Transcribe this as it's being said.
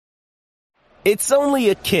It's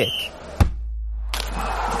only a kick.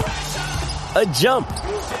 A jump.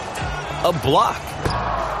 A block.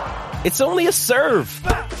 It's only a serve.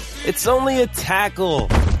 It's only a tackle.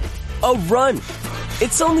 A run.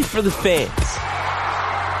 It's only for the fans.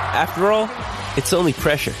 After all, it's only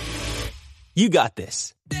pressure. You got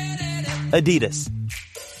this. Adidas.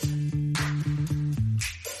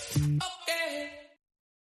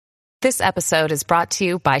 This episode is brought to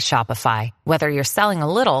you by Shopify. Whether you're selling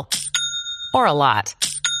a little or a lot,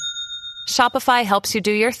 Shopify helps you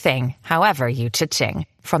do your thing, however you cha-ching.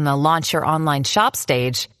 From the launch your online shop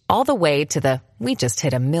stage, all the way to the we just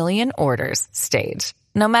hit 1 million orders stage.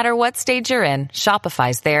 No matter what stage you're in,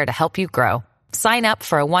 Shopify's there to help you grow. Sign up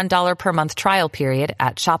for a $1 per month trial period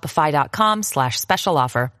at shopify.com/special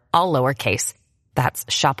offer, all lowercase. That's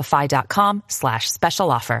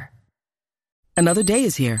shopify.com/special offer. Another day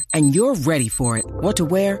is here, and you're ready for it. What to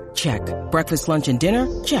wear? Check. Breakfast, lunch, and dinner?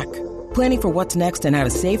 Check. Planning for what's next and how to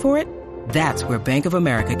save for it? That's where Bank of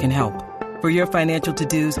America can help. For your financial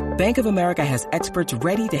to-dos, Bank of America has experts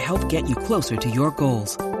ready to help get you closer to your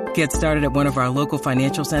goals. Get started at one of our local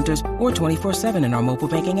financial centers or 24/7 in our mobile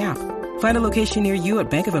banking app. Find a location near you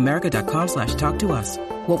at bankofamerica.com/talktous.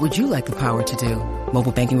 What would you like the power to do?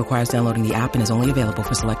 Mobile banking requires downloading the app and is only available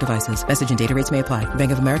for select devices. Message and data rates may apply.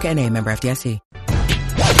 Bank of America N.A., member FDIC.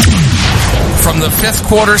 From the Fifth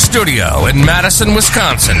Quarter Studio in Madison,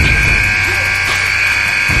 Wisconsin,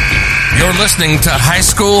 you're listening to High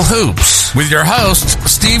School Hoops with your hosts,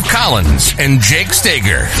 Steve Collins and Jake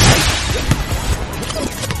Stager.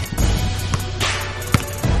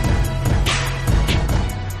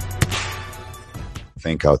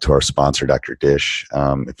 Thank out to our sponsor, Dr. Dish.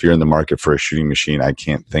 If you're in the market for a shooting machine, I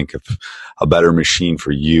can't think of a better machine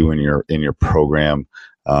for you and in your program.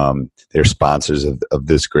 They're sponsors of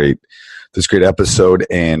this great episode,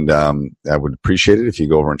 and I would appreciate it if you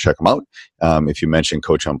go over and check them out. If you mention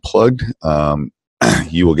Coach Unplugged,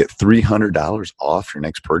 you will get $300 off your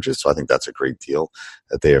next purchase. So I think that's a great deal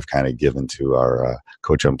that they have kind of given to our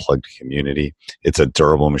Coach Unplugged community. It's a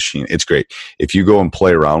durable machine. It's great. If you go and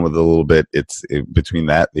play around with it a little bit, between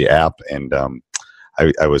that, the app, and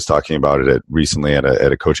I was talking about it recently at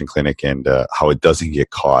a coaching clinic, and how it doesn't get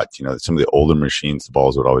caught. You know, some of the older machines, the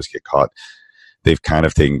balls would always get caught. They've kind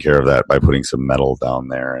of taken care of that by putting some metal down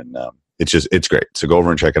there, and it's great. So go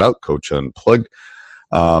over and check it out, Coach Unplugged.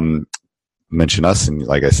 Mention us, and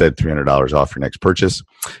like I said, $300 off your next purchase.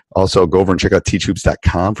 Also, go over and check out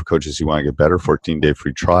teachhoops.com for coaches who want to get better. 14-day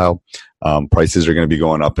free trial. Prices are going to be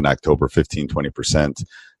going up in October, 15-20%.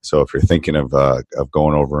 So if you're thinking of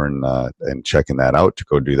going over and checking that out, to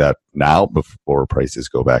go do that now before prices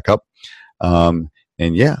go back up. So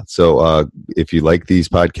if you like these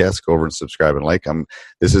podcasts, go over and subscribe and like them.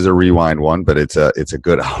 This is a rewind one, but it's a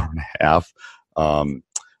good hour and a half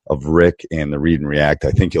of Rick and the Read and React.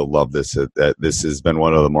 I think you'll love this. This has been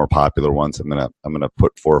one of the more popular ones. I'm gonna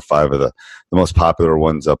put 4 or 5 of the most popular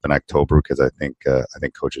ones up in October, because I think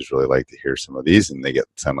coaches really like to hear some of these, and they get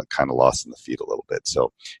kind of lost in the feed a little bit.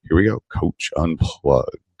 So here we go, Coach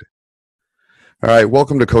Unplugged. All right,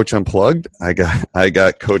 welcome to Coach Unplugged. I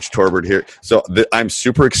got Coach Torbert here. So I'm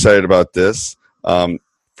super excited about this from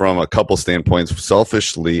a couple standpoints.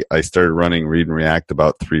 Selfishly, I started running Read and React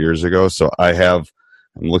about 3 years ago, so I'm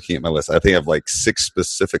looking at my list. I think I have like 6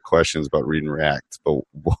 specific questions about Read and React, but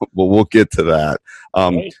we'll get to that.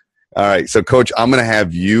 All right, so Coach, I'm going to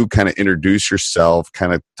have you kind of introduce yourself,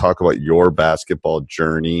 kind of talk about your basketball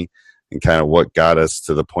journey, and kind of what got us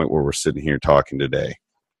to the point where we're sitting here talking today.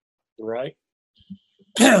 Right.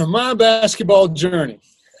 My basketball journey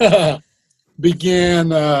began,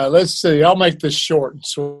 let's see, I'll make this short and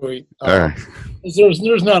sweet. All right.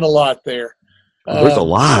 There's not a lot there. There's a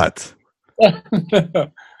lot.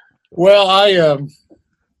 Well,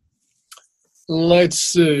 let's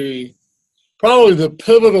see. Probably the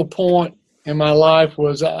pivotal point in my life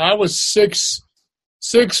was I was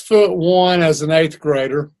 6'1" as an 8th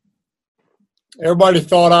grader. Everybody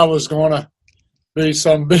thought I was going to be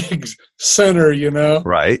some big center, you know.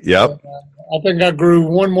 Right. Yep. I think I grew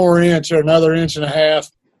 1 more inch or another 1.5 inches,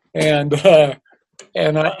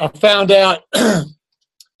 and I found out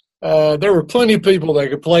there were plenty of people that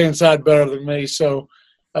could play inside better than me. So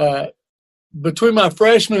between my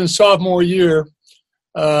freshman and sophomore year,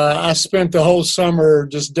 I spent the whole summer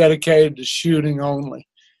just dedicated to shooting only.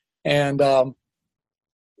 And that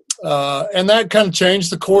kind of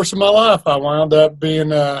changed the course of my life. I wound up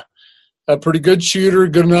being a pretty good shooter,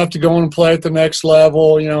 good enough to go and play at the next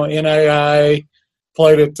level, you know, NAIA,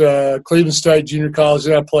 played at Cleveland State Junior College,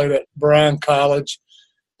 then I played at Bryan College.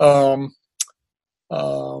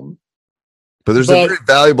 But there's a very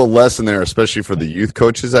valuable lesson there, especially for the youth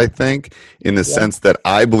coaches, I think, in the sense that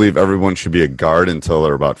I believe everyone should be a guard until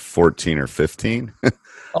they're about 14 or 15.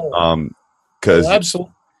 Because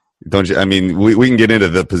absolutely. Don't you? I mean, we can get into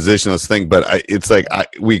the positionless thing, but it's like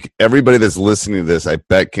everybody that's listening to this, I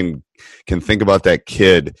bet can think about that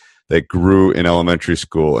kid that grew in elementary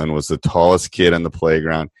school and was the tallest kid on the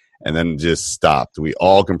playground and then just stopped. We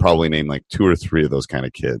all can probably name like 2 or 3 of those kind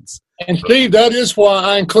of kids. And Steve, that is why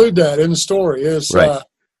I include that in the story. Right.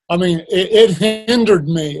 I mean, it hindered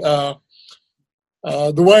me.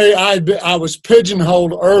 The way I was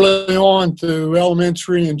pigeonholed early on through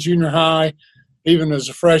elementary and junior high, even as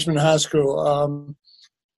a freshman in high school.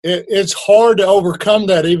 It's hard to overcome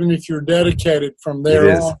that, even if you're dedicated from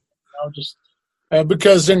there on. Just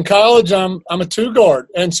because in college I'm a 2 guard,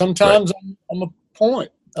 and sometimes I'm a point.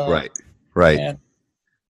 Right. And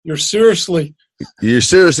you're seriously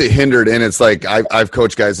hindered, and it's like I've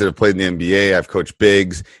coached guys that have played in the NBA. I've coached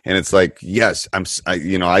bigs, and it's like, yes,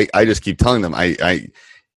 I just keep telling them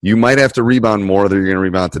you might have to rebound more than you're going to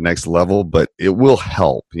rebound at the next level, but it will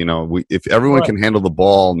help. If everyone can handle the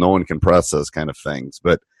ball, no one can press us, kind of things.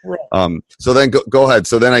 But so then go ahead.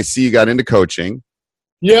 So then I see you got into coaching.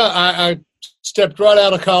 Yeah, I stepped right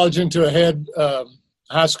out of college into a head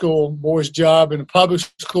high school boys job in public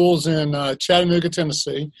schools in Chattanooga,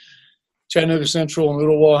 Tennessee, Chattanooga Central and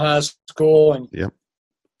Little Wall High School,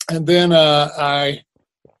 and then I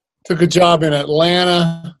took a job in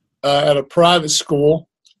Atlanta at a private school.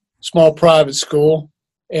 Small private school.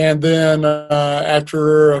 And then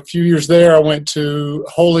after a few years there, I went to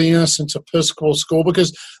Holy Innocents Episcopal School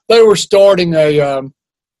because they were starting a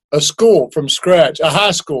school from scratch, a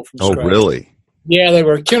high school from scratch. Oh, really? Yeah, they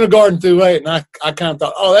were kindergarten through 8, and I kind of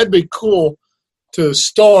thought, that'd be cool to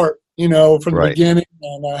start, from the beginning.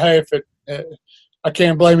 And hey, I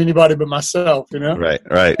can't blame anybody but myself, Right,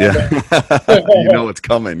 yeah. You know what's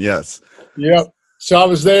coming, yes. Yep. So I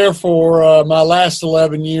was there for my last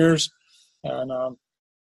 11 years, and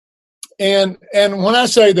when I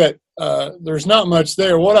say that there's not much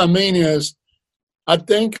there, what I mean is, I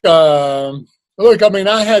think I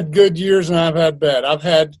had good years and I've had bad. I've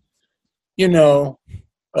had, never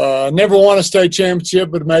won a state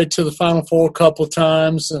championship, but made it to the Final Four a couple of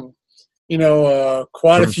times, and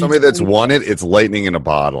quite a few. Somebody that's won it, it's lightning in a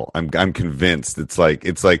bottle. I'm convinced. It's like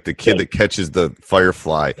the kid that catches the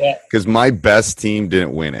firefly. Because my best team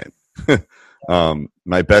didn't win it.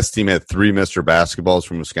 My best team had 3 Mr. Basketballs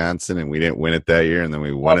from Wisconsin, and we didn't win it that year. And then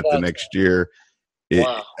we won it the next year.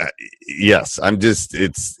 Wow. Yes, I'm just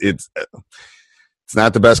it's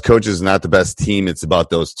not the best coaches, not the best team. It's about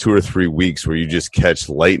those 2 or 3 weeks where you just catch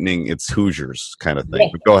lightning. It's Hoosiers kind of thing.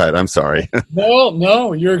 But go ahead. I'm sorry.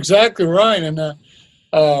 No, you're exactly right. And I've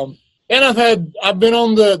been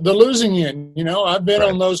on the losing end. I've been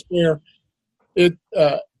on those where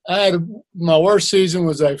I had my worst season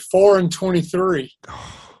was a 4-23.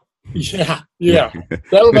 Yeah.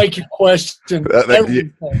 That'll make you question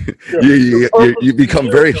everything. You become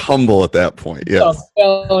very humble at that point. Yeah, I'm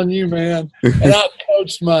telling you, man. And I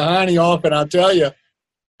coached my hiney off, and I'll tell you,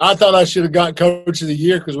 I thought I should have got Coach of the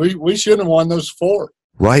Year because we shouldn't have won those 4.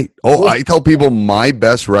 Right. Oh, I tell people my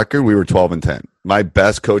best record, we were 12-10. My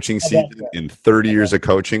best coaching season in 30 years of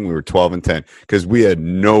coaching, we were 12-10 because we had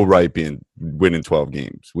no right winning 12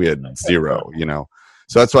 games. We had 0.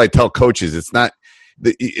 So that's why I tell coaches it's not.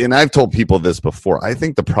 And I've told people this before. I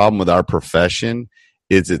think the problem with our profession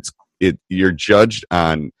is you're judged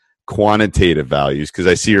on quantitative values because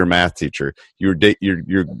I see you're a math teacher. You're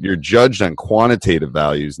judged on quantitative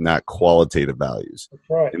values, not qualitative values. That's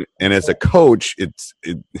right. And as a coach, it's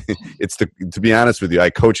to be honest with you, I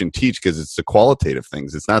coach and teach because it's the qualitative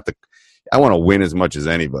things. It's not I want to win as much as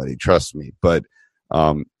anybody, trust me, but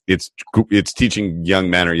it's teaching young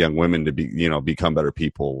men or young women to become better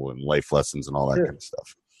people and life lessons and all that kind of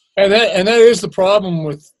stuff. And that is the problem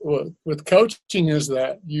with coaching is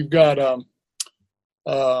that you've got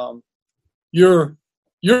you're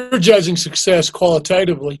judging success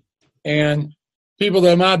qualitatively, and people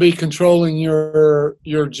that might be controlling your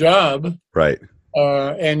job, right,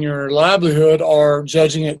 and your livelihood are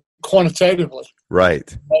judging it quantitatively.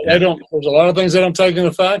 Right. They don't. There's a lot of things they don't take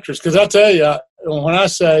into factors. Because I tell you, when I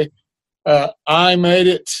say I made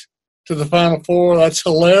it to the Final Four, that's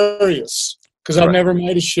hilarious. Because I've never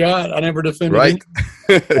made a shot. I never defended. Right.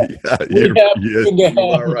 You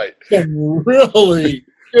are right. Some really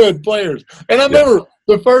good players. And I remember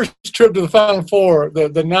the first trip to the Final Four,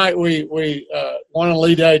 the night we won a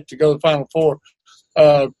lead 8 to go to the Final Four.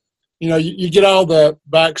 You get all the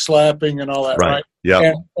backslapping and all that, right? Yeah.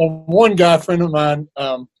 And one guy, friend of mine,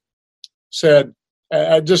 said,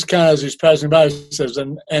 just kind of as he's passing by, he says,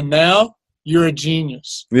 and now you're a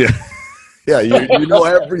genius. Yeah. Yeah, you know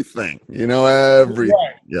everything. You know everything.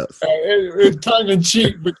 Right. Yes. It's tongue in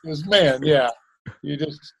cheek because, man, yeah, you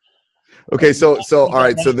just. Okay, so all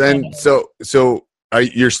right, so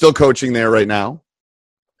you're still coaching there right now?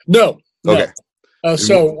 No. Okay.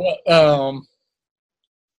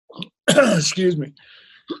 Excuse me.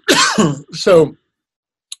 So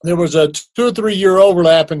there was a 2 or 3 year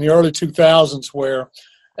overlap in the early 2000s where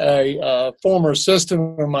a former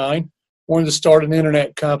assistant of mine wanted to start an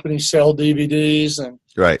internet company, sell DVDs, and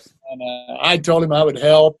right. And I told him I would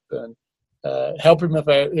help and help him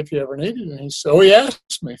if he ever needed it. And he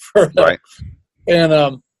asked me for help. Right.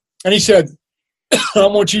 And he said, I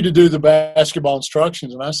want you to do the basketball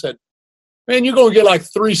instructions. And I said, man, you're going to get like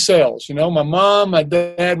 3 sales. You know, my mom, my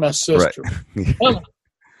dad, my sister. Right.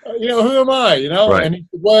 Who am I? You know, right. And he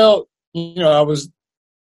said, well,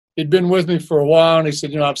 he'd been with me for a while. And he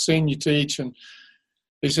said, I've seen you teach. And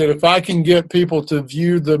he said, if I can get people to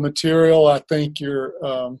view the material, I think your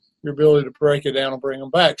ability to break it down will bring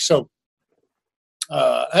them back. So,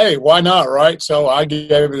 hey, why not, right? So I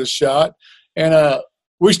gave it a shot. And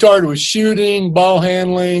we started with shooting, ball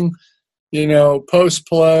handling, post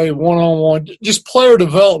play, one-on-one, just player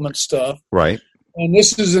development stuff. Right. And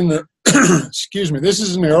this is in the this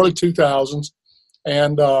is in the early 2000s.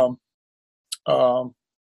 And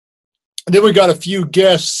then we got a few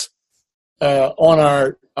guests on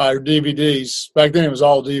our DVDs. Back then it was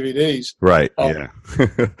all DVDs. Right. Yeah.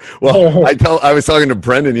 Well, I was talking to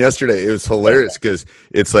Brendan yesterday. It was hilarious because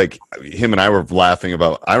it's like him and I were laughing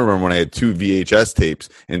about, I remember when I had 2 VHS tapes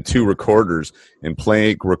and 2 recorders and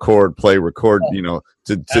play, record,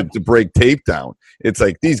 to break tape down. It's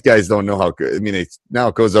like, these guys don't know how good. I mean, now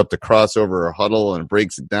it goes up to crossover or huddle and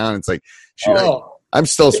breaks it down. It's like, shoot, I'm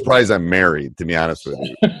still surprised I'm married, to be honest with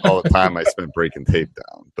you. All the time I spent breaking tape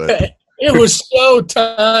down, but it was so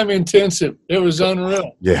time intensive. It was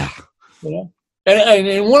unreal. Yeah.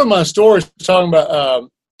 And one of my stories talking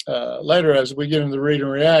about later as we get into the read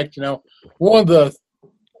and react,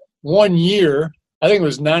 one year, I think it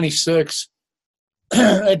was 96,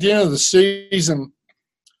 at the end of the season,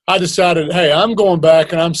 I decided, hey, I'm going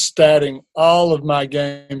back and I'm statting all of my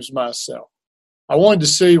games myself. I wanted to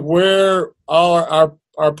see where all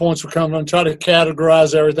our points were coming from, try to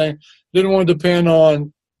categorize everything. Didn't want to depend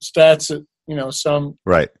on stats that, some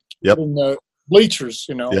right. Yep. in the bleachers,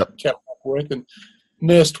 kept up with and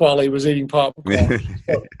missed while he was eating popcorn.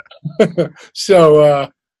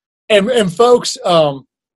 And folks,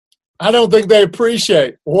 I don't think they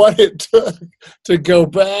appreciate what it took to go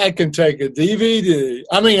back and take a DVD.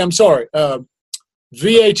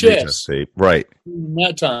 VHS tape. Right. In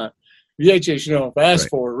that time. VHS, fast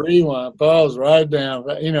forward, rewind, pause, write it down,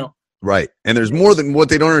 Right. And there's more than, what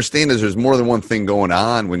they don't understand is there's more than one thing going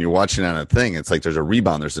on when you're watching on a thing. It's like there's a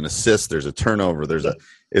rebound, there's an assist, there's a turnover,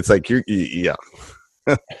 it's like yeah.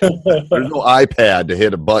 There's no iPad to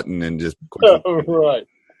hit a button and just right.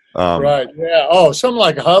 Right. Yeah. Oh, something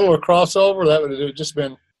like a huddle or crossover, that would have just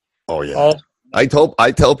been awesome. I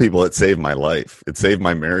tell people it saved my life. It saved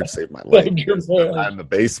my marriage, saved my life. I'm in the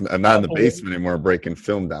basement. I'm not in the basement anymore, breaking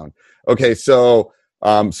film down. Okay, so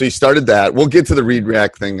you started that. We'll get to the read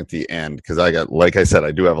react thing at the end because like I said,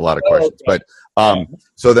 I do have a lot of questions. Okay. But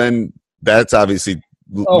so then that's obviously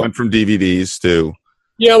went from DVDs to.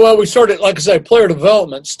 Yeah, well, we started, like I say, player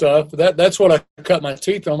development stuff. That's what I cut my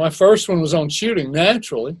teeth on. My first one was on shooting,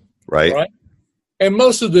 naturally. Right. And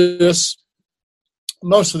most of this,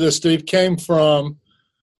 Steve, came from.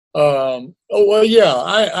 I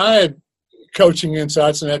had coaching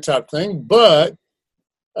insights and that type of thing, but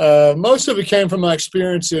most of it came from my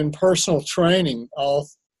experience in personal training. While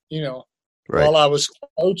I was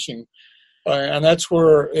coaching. And that's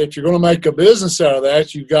where, if you're going to make a business out of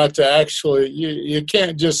that, you've got to actually, you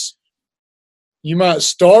can't just, you might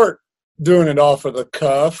start doing it off of the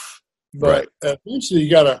cuff, but eventually you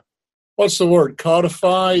got to, what's the word,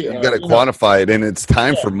 codify? You got to quantify it, and it's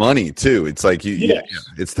time for money too. It's like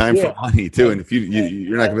it's time for money too. And if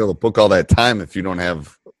you're not going to be able to book all that time if you don't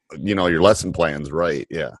have, your lesson plans right.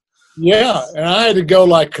 Yeah. Yeah. And I had to go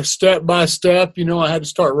like step by step, I had to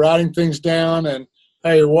start writing things down and,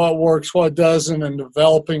 hey, what works, what doesn't, and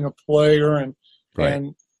developing a player.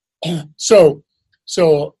 And so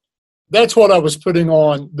that's what I was putting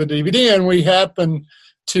on the DVD. And we happened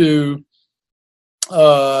to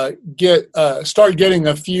start getting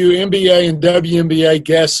a few NBA and WNBA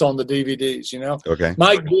guests on the DVDs, Okay.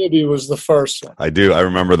 Mike Bibby was the first one. I do. I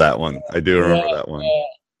remember that one. That one.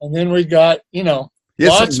 And then we got, didn't you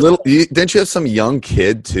have some young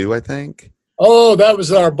kid too, I think? Oh, that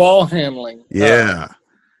was our ball handling. Yeah.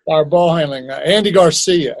 Our ball handling, Andy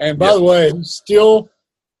Garcia. And by the way, he's still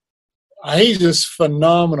he's just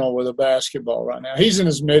phenomenal with a basketball right now. He's in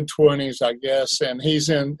his mid-20s, I guess, and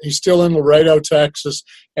he's still in Laredo, Texas,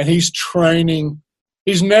 and he's training.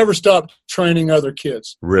 He's never stopped training other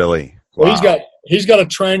kids. Really? Wow. Wow. He's got a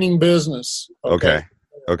training business. Okay.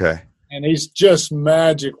 And he's just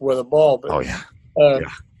magic with a ball. But, Oh yeah. yeah.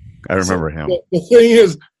 I remember him. The thing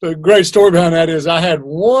is, the great story behind that is I had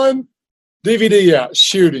one DVD out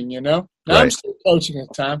shooting, Now I'm still coaching at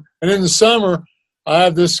the time. And in the summer, I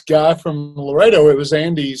have this guy from Laredo. It was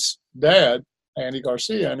Andy's dad, Andy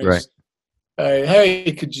Garcia. And he's,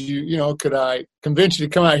 hey, could I convince you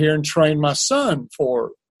to come out here and train my son for a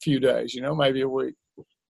few days, maybe a week?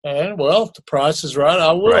 And, well, if the price is right,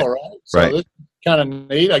 I will, right? So this is kind of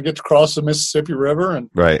neat. I get to cross the Mississippi River and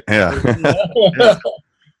go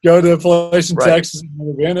to a place in Texas.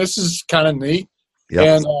 And this is kind of neat.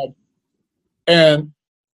 Yep. And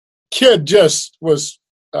kid just was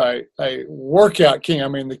a workout king. I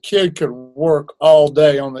mean, the kid could work all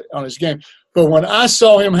day on his game. But when I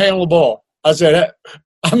saw him handle the ball, I said,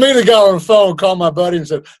 I made a guy on the phone, called my buddy and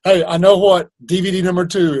said, hey, I know what DVD number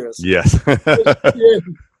 2 is. Yes.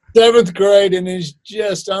 7th grade, and he's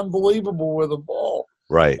just unbelievable with the ball.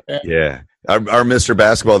 Right. Yeah. Our Mr.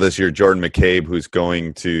 Basketball this year, Jordan McCabe, who's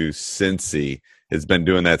going to Cincy, has been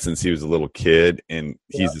doing that since he was a little kid, and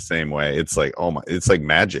he's the same way. It's like, it's like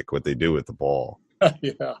magic what they do with the ball.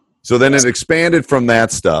 Yeah. So then it expanded from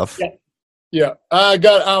that stuff. Yeah.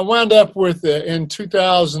 I wound up with in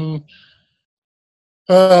 2000.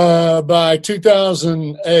 By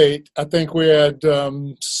 2008, I think we had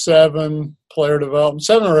 7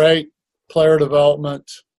 or 8 player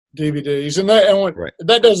development DVDs, and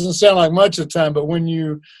that doesn't sound like much at the time, but when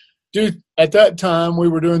you do at that time, we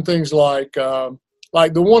were doing things like the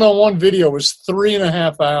one-on-one video was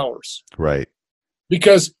 3.5 hours, right?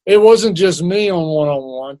 Because it wasn't just me on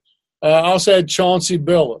one-on-one. I also had Chauncey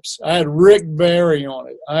Billups. I had Rick Barry on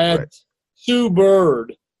it. I had Sue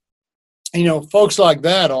Bird. Folks like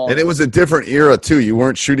that on. And it was a different era too. You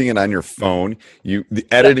weren't shooting it on your phone. The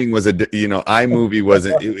editing was iMovie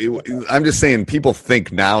wasn't. I'm just saying, people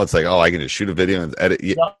think now it's like, I can just shoot a video and edit.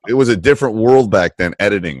 It was a different world back then,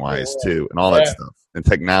 editing wise too, and all that stuff, and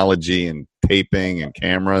technology and taping and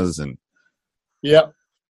cameras and. Yeah,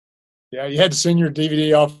 you had to send your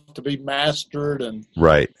DVD off to be mastered and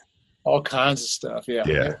all kinds of stuff.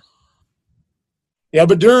 Yeah.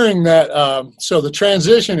 But during that, so the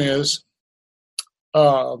transition is.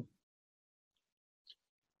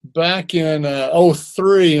 Back in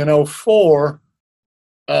 03 and 04,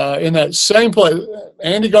 in that same place,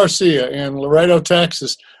 Andy Garcia in Laredo,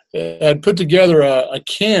 Texas, had put together a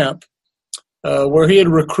camp where he had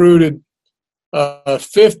recruited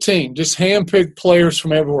 15, just hand-picked players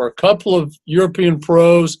from everywhere, a couple of European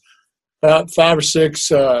pros, about 5 or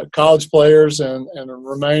 6 college players, and the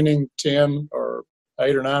remaining 10 or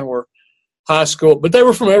 8 or 9 were high school, but they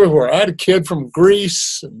were from everywhere. I had a kid from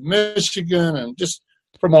Greece and Michigan and just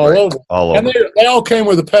from all over. And they all came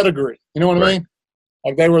with a pedigree. You know what I mean?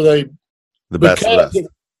 Like they were the best of the best.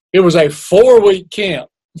 It was a 4-week camp.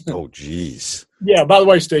 Oh, geez. Yeah, by the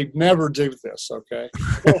way, Steve, never do this, okay?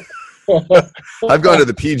 I've gone to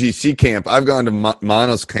the PGC camp. I've gone to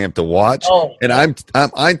Mono's camp to watch, and I'm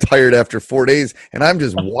tired after 4 days, and I'm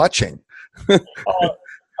just watching.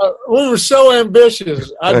 We were so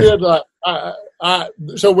ambitious. I did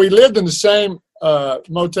so we lived in the same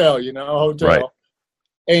motel, hotel. Right.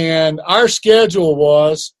 And our schedule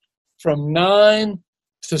was from 9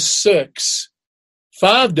 to 6,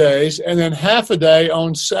 5 days, and then half a day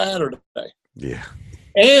on Saturday. Yeah.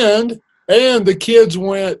 And the kids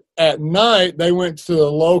went at night. They went to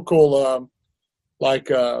the local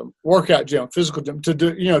workout gym, physical gym, to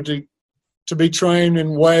do to be trained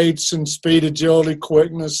in weights and speed, agility,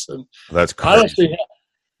 quickness, and that's crazy. I don't see how.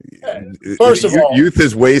 First of all, youth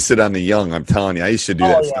is wasted on the young. I'm telling you, I used to do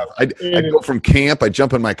that stuff. I'd go from camp. I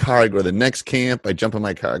jump in my car. I go to the next camp. I jump in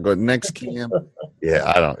my car. I go to the next camp.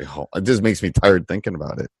 Yeah, I don't. It just makes me tired thinking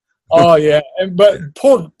about it. Oh yeah, but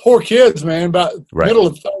poor kids, man. About middle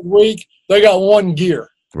of 3rd week, they got 1 gear.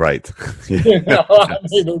 Right. I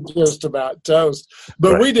mean, they're just about toast.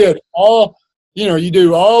 But we did all. You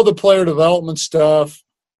do all the player development stuff,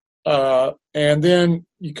 and then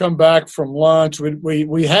you come back from lunch.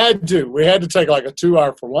 We had to take like a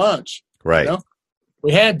 2-hour for lunch. Right.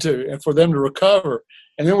 We had to, and for them to recover,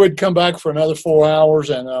 and then we'd come back for another 4 hours,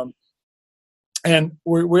 and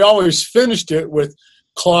we always finished it with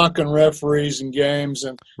clock and referees and games,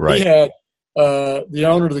 and he had the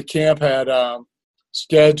owner of the camp had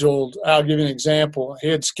scheduled. I'll give you an example. He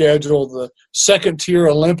had scheduled the 2nd tier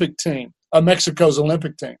Olympic team. Mexico's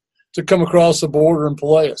Olympic team. to come across the border and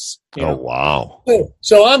play us. You know? Wow.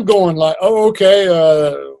 So I'm going like, oh, okay,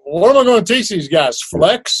 what am I going to teach these guys?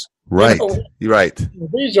 Flex? Right. You know, right.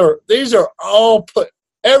 These are all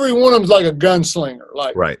every one of them's like a gunslinger.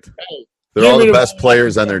 Like, right. Hey, they're all the best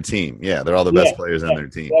players on their team. Yeah, they're all the best players on their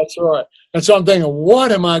team. That's right. And so I'm thinking,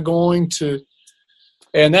 what am I going to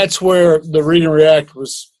 – and that's where the Read and React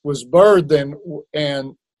was birthed then.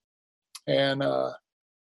 And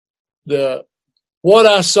what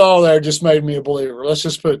I saw there just made me a believer. Let's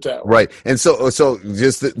just put it that way. Right. And so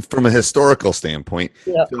just from a historical standpoint,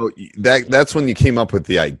 so that's when you came up with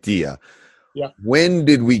the idea. Yeah. When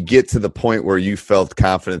did we get to the point where you felt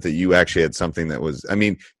confident that you actually had something that was, I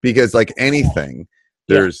mean, because like anything,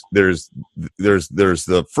 there's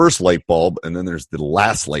the first light bulb and then there's the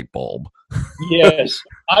last light bulb. Yes.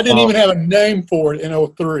 I didn't even have a name for it in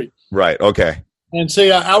 2003. Right. Okay. And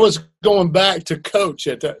see, I was going back to coach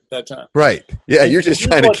at that time. Right. Yeah. You're just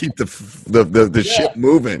trying to keep the ship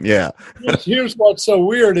moving. Yeah. Here's what's so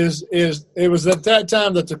weird is it was at that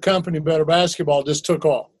time that the company Better Basketball just took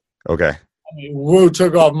off. Okay. I mean, woo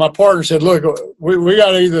took off. My partner said, look, we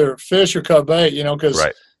got to either fish or cut bait, you know, because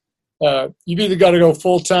you've either got to go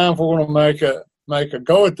full time if we're going to make a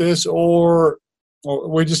go at this or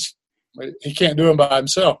he can't do it by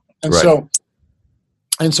himself. And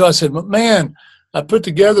so I said, man, I put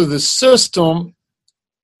together this system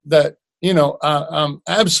that, you know, I'm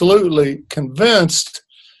absolutely convinced.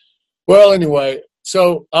 Well, anyway,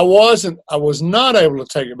 so I was not able to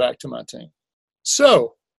take it back to my team.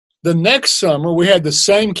 So the next summer we had the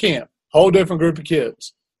same camp, whole different group of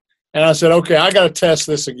kids. And I said, okay, I got to test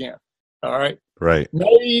this again. All right. Right.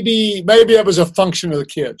 Maybe it was a function of the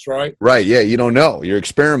kids, right? Right. Yeah. You don't know. You're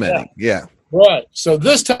experimenting. Yeah. Right. So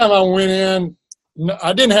this time I went in,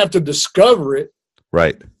 I didn't have to discover it.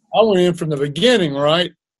 Right. I went in from the beginning,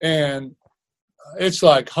 right? And it's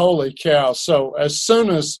like, holy cow. So as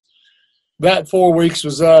soon as that 4 weeks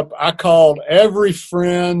was up, I called every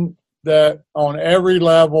friend that on every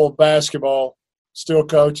level of basketball still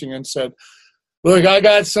coaching and said, look, I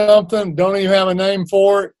got something. Don't even have a name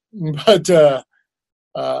for it. But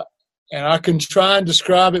and I can try and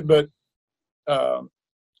describe it, but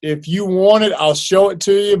if you want it, I'll show it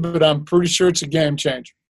to you, but I'm pretty sure it's a game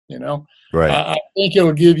changer, you know? Right. I think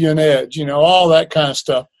it'll give you an edge, you know, all that kind of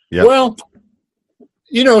stuff. Yep. Well,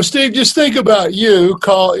 you know, Steve, just think about you.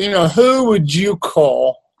 Who would you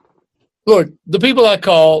call? Look, the people I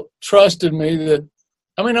called trusted me that,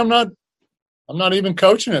 I mean, I'm not even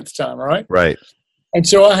coaching at the time, right? Right. And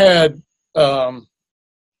so I had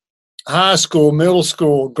high school, middle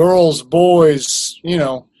school, girls, boys, you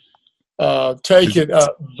know,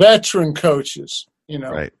 veteran coaches, you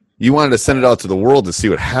know. Right. You wanted to send it out to the world to see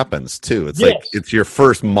what happens too. It's like it's your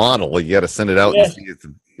first model. You got to send it out and see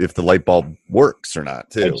if the light bulb works or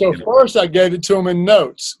not too. And so first I gave it to them in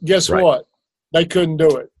notes. Guess what? They couldn't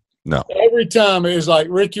do it. No. Every time it was like,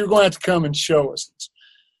 Rick, you're going to have to come and show us.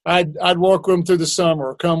 I'd work with them through the summer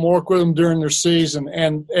or come work with them during their season.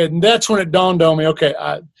 And that's when it dawned on me, okay,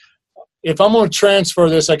 if I'm going to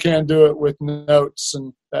transfer this, I can't do it with notes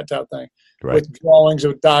and that type of thing. Right. With drawings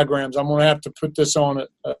or diagrams. I'm going to have to put this on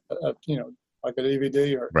like a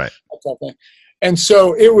DVD or that type of thing. And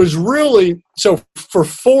so it was really – so for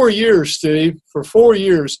 4 years, Steve,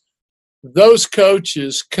 those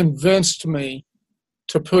coaches convinced me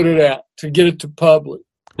to put it out, to get it to public.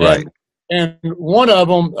 Right. And one of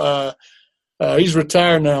them, he's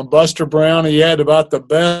retired now, Buster Brown. He had about the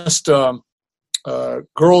best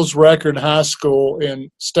girls record in high school in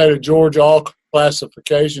state of Georgia, all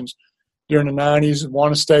classifications during the 90s, and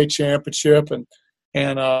won a state championship.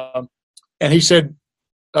 And he said,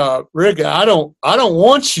 Rick, I don't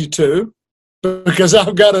want you to because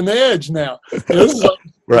I've got an edge now. This is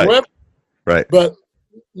right. But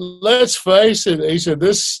let's face it, he said,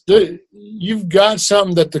 you've got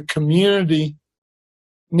something that the community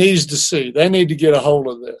needs to see. They need to get a hold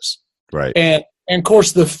of this. Right. And of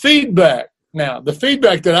course, the feedback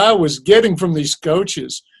that I was getting from these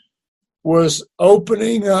coaches was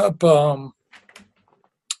opening up,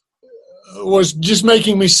 was just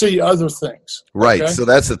making me see other things. Right. Okay? So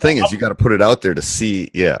that's the thing is you got to put it out there to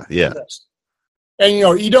see. Yeah. Yeah. Yes. And, you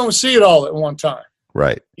know, you don't see it all at one time.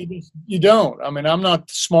 Right. You don't. I mean, I'm not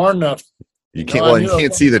smart enough. You can't. You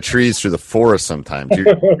can't see the trees through the forest sometimes.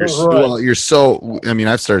 You're so. I mean,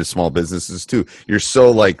 I've started small businesses too. You're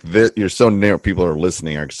so like this. You're so narrow. People are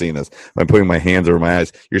listening, aren't seeing this. I'm putting my hands over my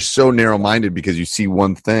eyes. You're so narrow-minded because you see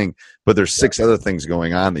one thing, but there's 6 other things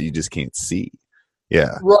going on that you just can't see.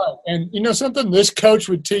 Yeah. Right. And you know something? This coach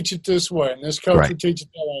would teach it this way, and this coach would teach it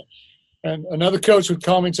that way. And another coach would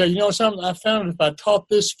call me and say, you know something? I found if I taught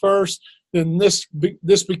this first, then this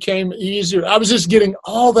became easier. I was just getting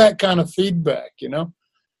all that kind of feedback, you know.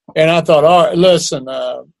 And I thought, all right, listen,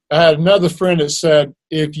 I had another friend that said,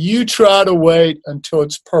 if you try to wait until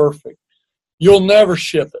it's perfect, you'll never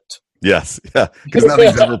ship it. Yes. Yeah. Because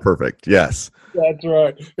nothing's ever perfect. Yes. That's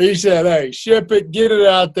right. He said, hey, ship it, get it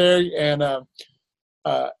out there. And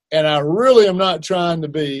I really am not trying to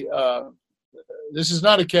be this is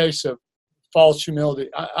not a case of false humility.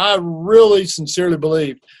 I really sincerely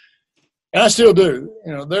believe, and I still do,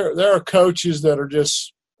 you know, there are coaches that are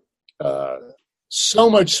just so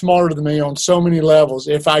much smarter than me on so many levels.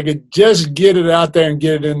 If I could just get it out there and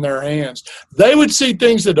get it in their hands, they would see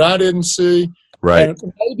things that I didn't see. Right.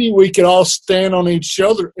 And maybe we could all stand on each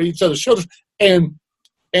other's shoulders and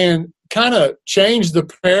kind of change the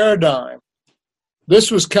paradigm.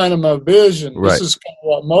 This was kind of my vision. Right. This is kind of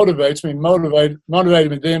what motivates me,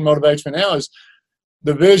 motivated me then, motivates me now, is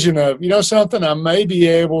the vision of, you know something, I may be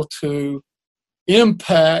able to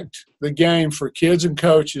impact the game for kids and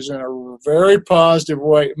coaches in a very positive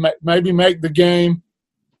way. Maybe make the game.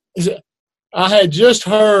 I had just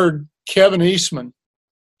heard Kevin Eastman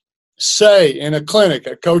say in a clinic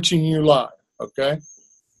at Coaching U Live, okay,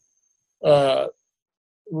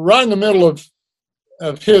 right in the middle of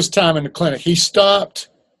his time in the clinic, he stopped.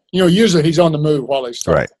 You know, usually he's on the move while he's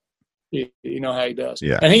talking. Right. You know how he does.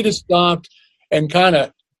 Yeah. And he just stopped and kind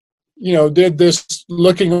of, you know, did this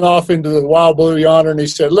looking off into the wild blue yonder, and he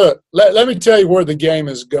said, look, let me tell you where the game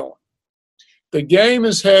is going. The game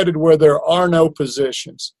is headed where there are no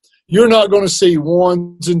positions. You're not going to see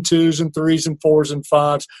 1s and 2s and 3s and 4s and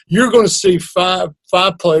 5s. You're going to see five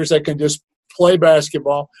players that can just play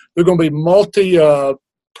basketball. They're going to be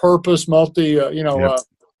multi-purpose, Yep.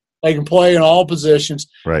 They can play in all positions.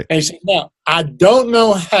 Right. And he said, now, I don't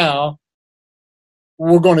know how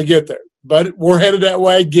we're going to get there, but we're headed that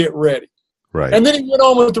way. Get ready. Right. And then he went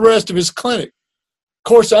on with the rest of his clinic. Of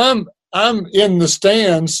course, I'm in the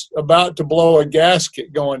stands about to blow a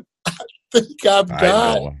gasket going, I think I've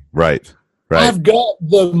got it. Right. I've got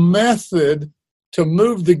the method to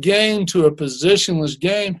move the game to a positionless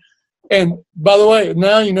game. And by the way,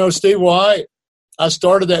 now you know, Steve, why I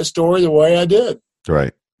started that story the way I did.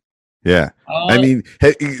 Right. Yeah. I mean,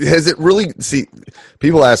 has it really – see,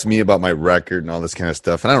 people ask me about my record and all this kind of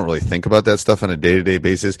stuff, and I don't really think about that stuff on a day-to-day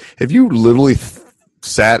basis. Have you literally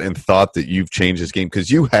sat and thought that you've changed this game? Because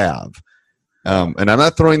you have. And I'm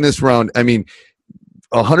not throwing this around. I mean,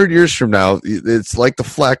 100 years from now, it's like the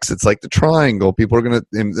flex. It's like the triangle. People are going to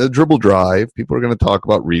 – in the dribble drive, people are going to talk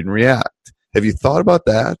about read and react. Have you thought about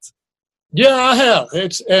that? Yeah, I have.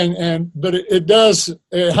 But it does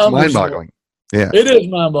 – it's mind-boggling. Yeah, it is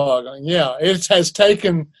mind-boggling. Yeah, it has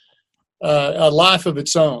taken a life of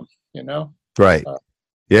its own. You know, right?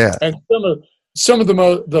 Yeah, and some of the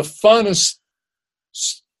funnest,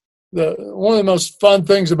 one of the most fun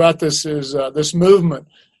things about this is this movement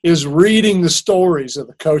is reading the stories of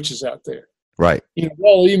the coaches out there. Right. You know,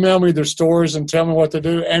 they'll email me their stories and tell me what to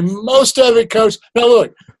do, and most of it, coach. Now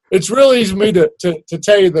look, it's really easy for me to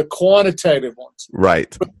tell you the quantitative ones.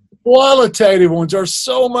 Right. But qualitative ones are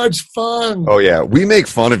so much fun. Oh, yeah. We make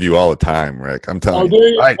fun of you all the time, Rick. I'm telling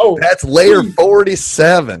you. Right. That's layer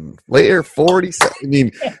 47. Layer 47. I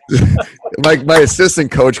mean, my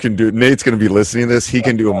assistant coach can do – Nate's going to be listening to this. He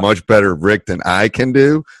can do a much better Rick than I can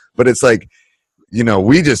do. But it's like, you know,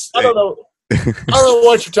 we just – I don't know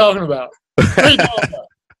what you're talking about. What are you talking about?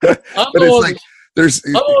 But it's like there's –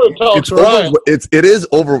 it is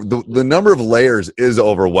over – the number of layers is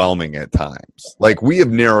overwhelming at times. Like we have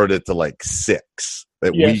narrowed it to like 6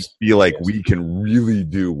 that we feel like we can really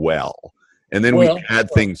do well. And then we add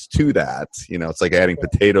things to that. You know, it's like adding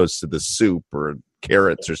potatoes to the soup or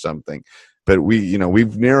carrots or something. But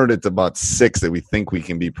we've narrowed it to about 6 that we think we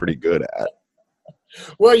can be pretty good at.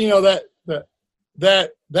 Well, you know,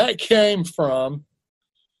 that came from,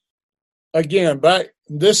 again,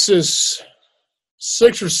 this is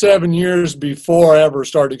 6 or 7 years before I ever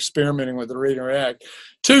started experimenting with the read and react.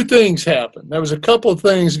 2 things happened. There was a couple of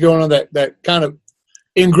things going on that kind of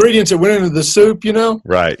ingredients that went into the soup, you know?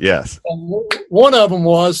 Right, yes. And one of them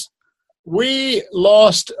was we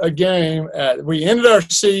lost a game. We ended our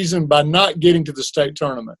season by not getting to the state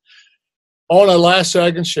tournament on a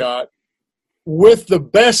last-second shot with the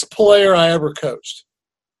best player I ever coached.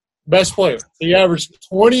 Best player. He averaged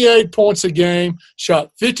 28 points a game,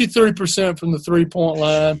 shot 53% from the three-point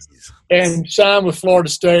line, and signed with Florida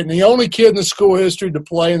State. And the only kid in the school history to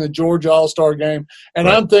play in the Georgia All-Star game. And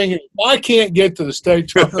I'm thinking, I can't get to the state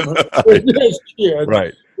tournament with this kid.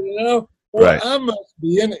 Right. You know? Well, I must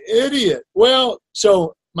be an idiot. Well,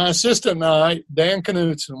 so my assistant and I, Dan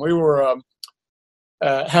Knutson, we were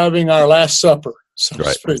having our last supper so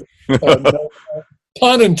Right. to speak. No,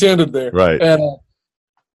 pun intended there. Right.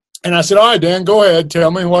 And I said, all right, Dan, go ahead.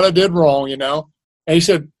 Tell me what I did wrong, And he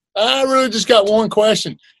said, I really just got one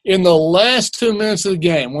question. In the last 2 minutes of the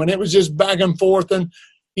game, when it was just back and forth and,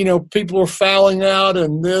 people were fouling out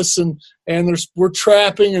and this and we're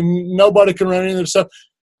trapping and nobody can run any of their stuff.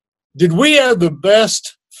 Did we have the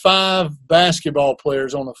best 5 basketball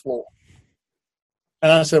players on the floor?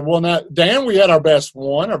 And I said, well, now, Dan, we had our best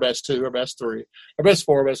 1, our best 2, our best 3, our best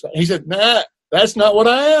 4, our best 5. He said, nah, that's not what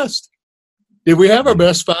I asked. Did we have our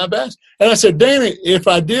best 5 basketball? And I said, Danny, if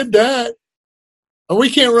I did that, we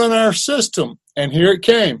can't run our system. And here it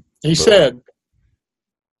came. He said,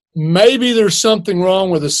 maybe there's something wrong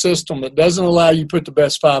with the system that doesn't allow you to put the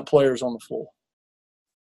best 5 players on the floor.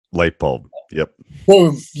 Light bulb. Yep.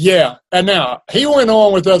 Boom. Yeah. And now he went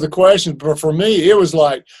on with other questions, but for me, it was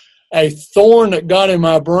like a thorn that got in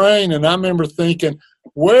my brain. And I remember thinking,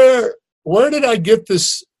 where did I get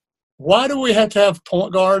this? Why do we have to have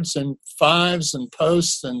point guards and 5s and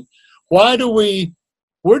posts? And where do we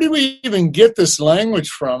even get this language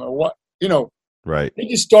from? Or what, Right. It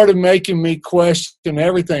just started making me question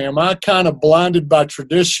everything. Am I kind of blinded by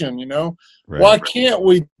tradition, Right. Why can't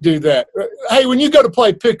we do that? Hey, when you go to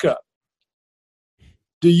play pickup,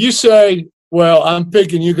 do you say, well, I'm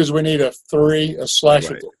picking you because we need a 3, a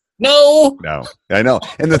slasher? Right. No, I know.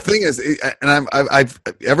 And the thing is, and I've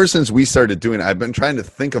ever since we started doing it, I've been trying to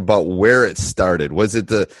think about where it started. Was it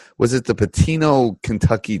the Pitino,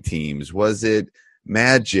 Kentucky teams? Was it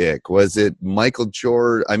Magic? Was it Michael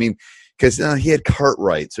Jordan? I mean, because he had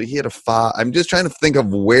Cartwright, so he had a 5. I'm just trying to think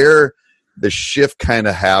of where the shift kind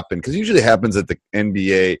of happened, because it usually happens at the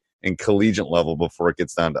NBA and collegiate level before it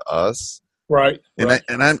gets down to us. right. And right.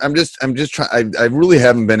 I'm just trying. I really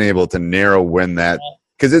haven't been able to narrow when that.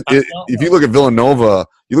 Because if you look at Villanova,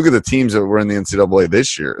 you look at the teams that were in the NCAA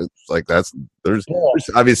this year. It's like there's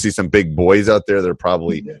obviously some big boys out there that are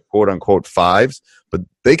probably quote unquote 5s, but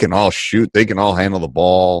they can all shoot. They can all handle the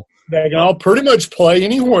ball. They can all pretty much play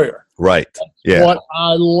anywhere. Right. Yeah. What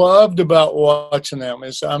I loved about watching them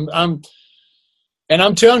is I'm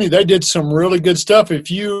telling you, they did some really good stuff.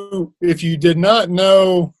 If you did not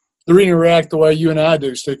know the Read and React the way you and I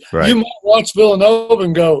do, Steve, Right. You might watch Villanova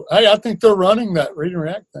and go, hey, I think they're running that Read and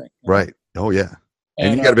React thing. Right. Oh yeah.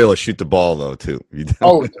 And you got to be able to shoot the ball though too.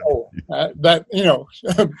 That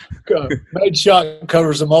made shot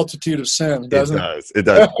covers a multitude of sins, doesn't it? It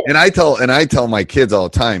does. And I tell my kids all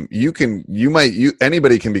the time,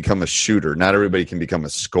 anybody can become a shooter. Not everybody can become a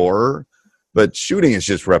scorer, but shooting is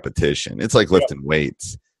just repetition. It's like lifting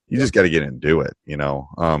weights. You just got to get in and do it.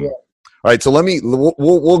 All right, so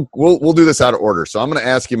we'll do this out of order. So I'm going to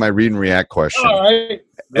ask you my Read and React question, All right.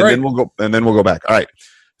 and then we'll go back. All right.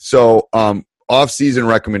 So off-season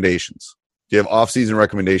recommendations. Do you have off-season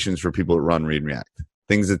recommendations for people that run Read and React?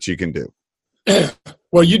 Things that you can do.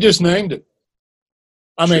 Well, you just named it.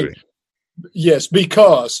 I mean, Shooting. yes,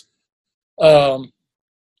 because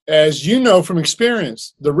as you know from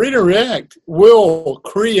experience, the Read and React will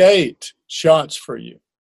create shots for you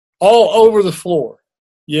all over the floor.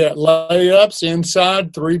 Yeah, layups,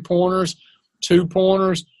 inside, 3-pointers,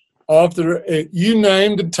 2-pointers, off the – you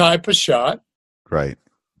name the type of shot. Right.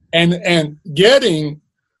 And getting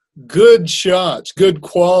good shots, good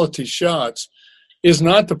quality shots is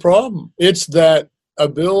not the problem. It's that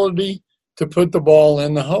ability to put the ball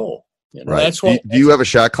in the hole. Right. That's what. Do you have a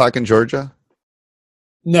shot clock in Georgia?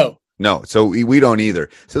 No. No, so we don't either.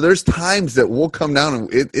 So there's times that we'll come down and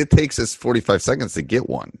it takes us 45 seconds to get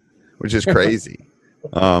one, which is crazy.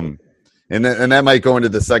 And that might go into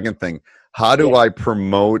the second thing. How do I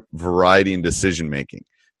promote variety in decision making?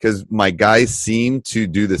 Because my guys seem to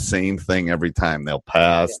do the same thing every time. They'll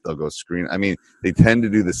pass, they'll go screen. I mean, they tend to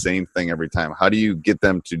do the same thing every time. How do you get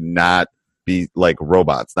them to not be like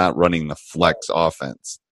robots, not running the flex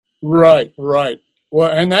offense? Right. Well,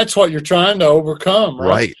 and that's what you're trying to overcome,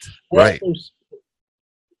 right? Right.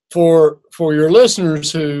 For your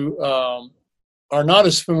listeners who are not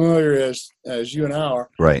as familiar as you and I are,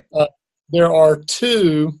 right? There are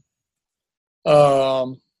 2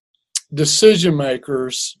 decision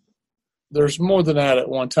makers. There's more than that at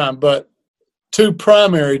one time, but 2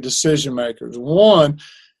 primary decision makers. One,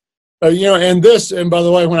 and by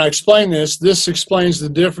the way, when I explain this explains the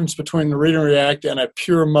difference between the Read and React and a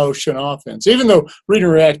pure motion offense. Even though Read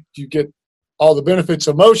and React, you get all the benefits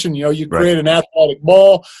of motion. You create an athletic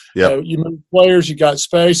ball. Yep. You move players. You got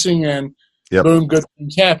spacing, and boom, good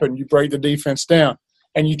things happen. You break the defense down,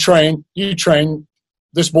 and you train.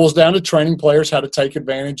 This boils down to training players how to take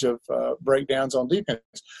advantage of breakdowns on defense.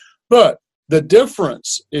 But the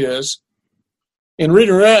difference is in Read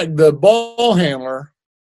and React, the ball handler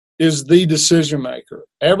is the decision maker.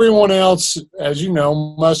 Everyone else, as you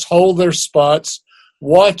know, must hold their spots,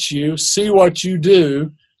 watch you, see what you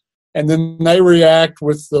do, and then they react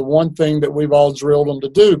with the one thing that we've all drilled them to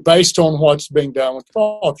do based on what's being done with the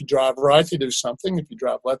ball. If you drive right, they do something. If you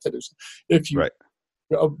drive left, they do something. If you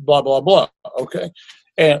blah, blah, blah, okay?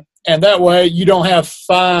 And that way you don't have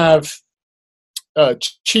 5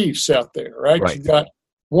 chiefs out there, right? You got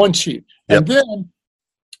one chief. Yep.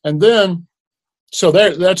 And then so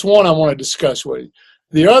that's one I want to discuss with you.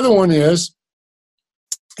 The other one is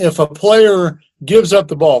if a player gives up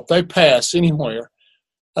the ball, if they pass anywhere,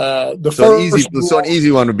 an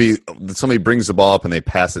easy one would be somebody brings the ball up and they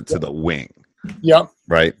pass it to the wing. Yep.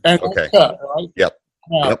 Right. And cut, right? Yep.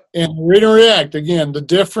 Now, in read and react, again, the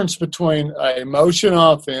difference between a motion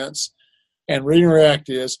offense and read and react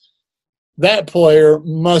is that player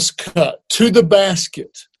must cut to the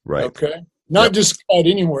basket. Right. Okay. Not just cut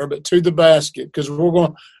anywhere, but to the basket, because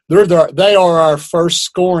they are our first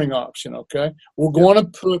scoring option. Okay. We're going to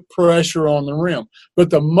put pressure on the rim, but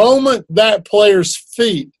the moment that player's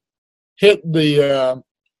feet hit the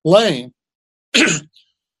lane,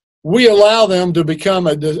 we allow them to become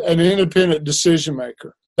an independent decision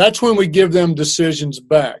maker. That's when we give them decisions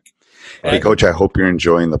back. Hey, Coach, I hope you're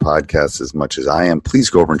enjoying the podcast as much as I am. Please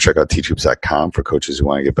go over and check out teachhoops.com for coaches who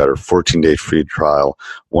want to get better. 14-day free trial,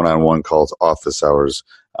 one-on-one calls, office hours.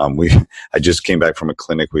 I just came back from a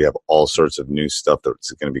clinic. We have all sorts of new stuff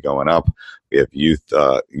that's going to be going up. We have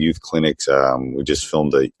youth clinics. We just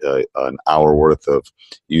filmed an hour worth of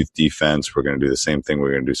youth defense. We're going to do the same thing.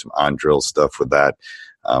 We're going to do some on-drill stuff with that.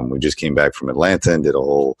 We just came back from Atlanta and did a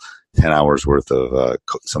whole 10 hours worth of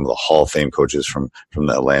some of the Hall of Fame coaches from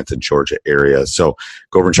the Atlanta, Georgia area. So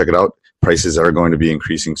go over and check it out. Prices are going to be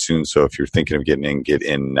increasing soon. So if you're thinking of getting in, get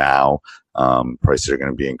in now. Prices are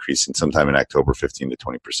going to be increasing sometime in October, 15 to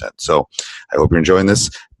 20%. So I hope you're enjoying this.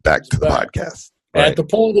 Back to the podcast. Right. At the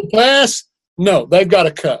point of the pass, no, they've got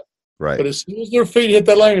to cut. Right. But as soon as their feet hit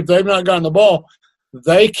that lane, if they've not gotten the ball,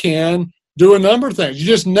 they can do a number of things.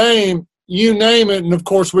 You name it, and of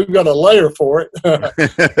course we've got a layer for it.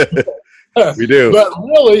 We do. But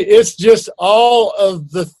really, it's just all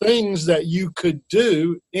of the things that you could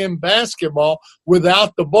do in basketball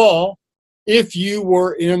without the ball if you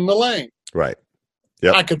were in the lane. Right.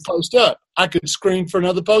 Yep. I could post up. I could screen for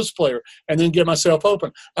another post player and then get myself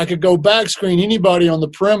open. I could go back screen anybody on the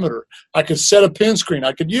perimeter. I could set a pin screen.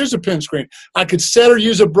 I could use a pin screen. I could set or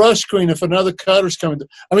use a brush screen if another cutter's coming.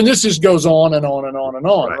 This just goes on and on and on and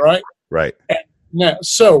on, right? Right. Now,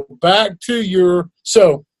 so back to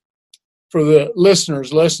for the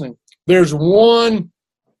listeners listening, there's one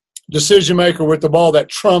decision maker with the ball that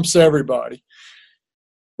trumps everybody.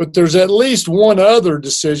 But there's at least one other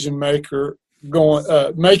decision maker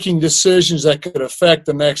making decisions that could affect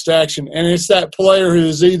the next action, and it's that player who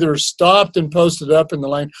is either stopped and posted up in the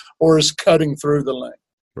lane or is cutting through the lane.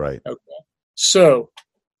 Right. Okay. So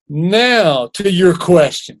now to your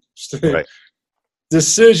question. Right.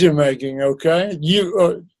 Decision making, okay?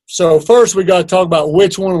 So first we got to talk about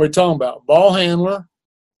which one we're talking about, ball handler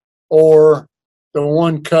or the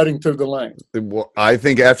one cutting through the lane. I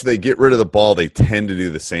think after they get rid of the ball, they tend to do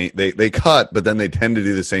the same. They cut, but then they tend to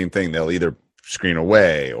do the same thing. They'll either screen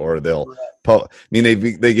away or they'll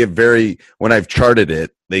they get very, when I've charted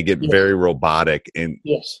it, they get very robotic. And,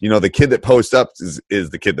 the kid that posts up is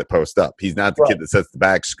the kid that posts up. He's not the kid that sets the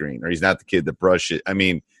back screen, or he's not the kid that brushes.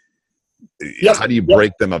 How do you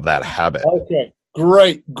break them of that habit? Okay,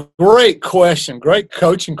 great question. Great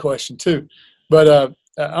coaching question too. But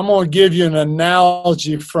I'm going to give you an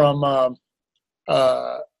analogy from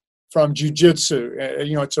jiu-jitsu.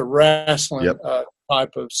 It's a wrestling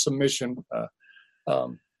type of submission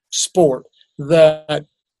sport that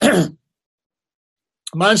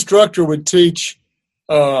my instructor would teach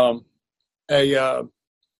one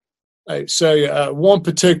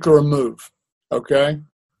particular move. Okay.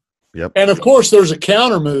 Yep. And of course, there's a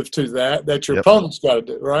counter move to that your opponent's got to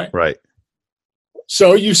do, right? Right.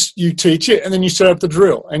 So you teach it, and then you set up the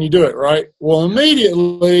drill, and you do it, right? Well,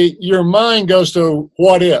 immediately your mind goes to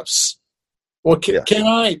what ifs. Well, can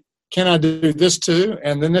I do this too?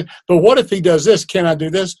 And then, but what if he does this? Can I do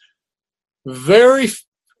this? Very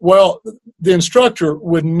well. The instructor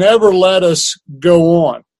would never let us go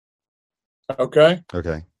on. Okay.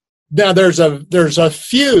 Okay. Now there's a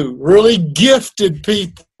few really gifted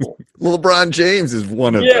people. LeBron James is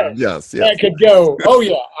one of them. Yes. That could go,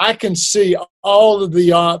 I can see all of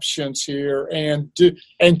the options here and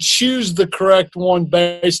choose the correct one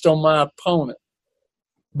based on my opponent.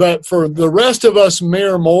 But for the rest of us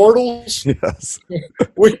mere mortals,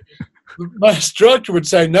 my instructor would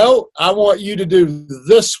say, no, I want you to do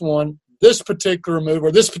this one this particular move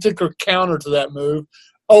or this particular counter to that move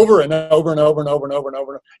over and over and over and over and over and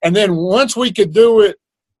over. And then once we could do it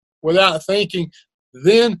without thinking,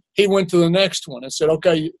 then he went to the next one and said,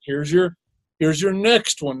 okay, here's your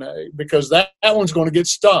next one, because that one's going to get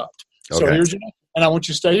stopped. So here's your next, and I want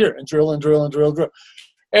you to stay here and drill and drill and drill and drill.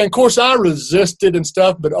 And of course I resisted and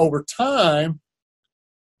stuff, but over time,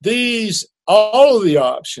 all of the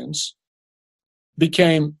options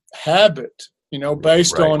became habit,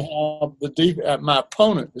 based on how my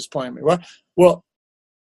opponent is playing me. Right? Well,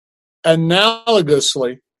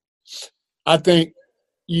 analogously, I think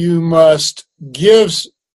you must give,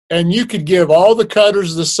 and you could give all the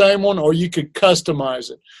cutters the same one, or you could customize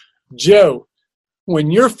it. Joe, when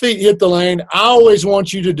your feet hit the lane, I always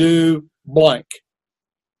want you to do blank.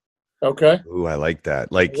 Okay. Ooh, I like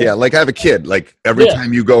that. Like I have a kid. Like every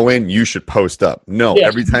time you go in, you should post up. No,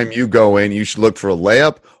 every time you go in, you should look for a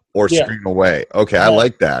layup or screen away. Okay, I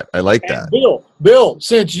like that. Bill,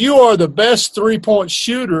 since you are the best 3-point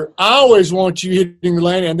shooter, I always want you hitting the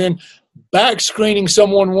lane and then back screening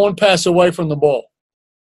someone one pass away from the ball.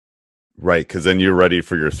 Right, because then you're ready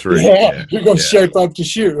for your three. Yeah, you're going to shape up to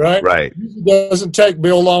shoot, right? Right. It doesn't take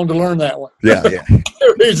Bill long to learn that one. Yeah.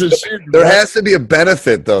 He's a shooter. There has to be a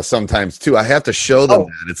benefit, though, sometimes, too. I have to show them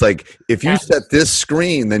that. It's like, if you set this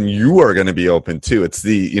screen, then you are going to be open, too. It's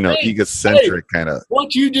the, egocentric kind of.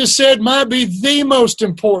 What you just said might be the most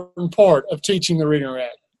important part of teaching the read and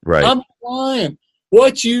react. Right. I'm lying.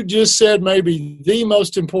 What you just said may be the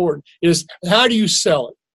most important is how do you sell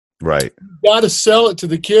it? Right. You got to sell it to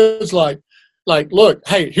the kids like, look,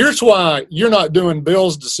 hey, here's why you're not doing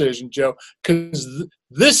Bill's decision, Joe, because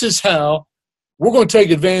this is how we're going to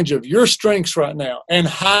take advantage of your strengths right now and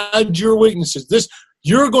hide your weaknesses.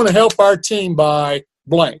 You're going to help our team by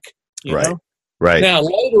blank. You know? Right. Now,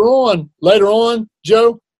 later on,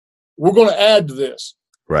 Joe, we're going to add to this.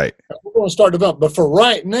 Right. We're going to start developing. But for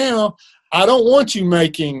right now, I don't want you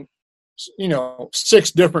making,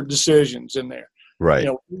 6 different decisions in there. Right.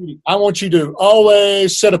 I want you to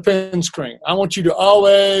always set a pin screen. I want you to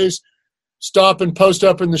always stop and post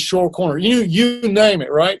up in the short corner. You name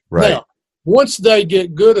it, right? Right. Now, once they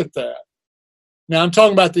get good at that, now I'm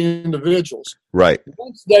talking about the individuals. Right.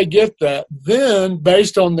 Once they get that, then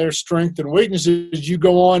based on their strength and weaknesses, you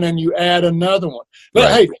go on and you add another one.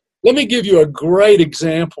 But hey, let me give you a great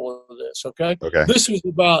example of this, okay? Okay. This was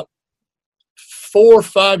about 4 or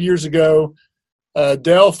 5 years ago.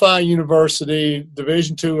 Delphi University,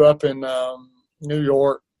 Division II up in New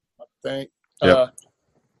York, I think.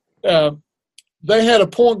 Yep. They had a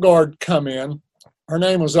point guard come in. Her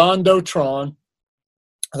name was Ando Tron.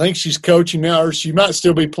 I think she's coaching now, or she might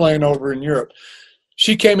still be playing over in Europe.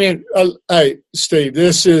 She came in. Hey, Steve,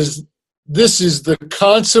 this is the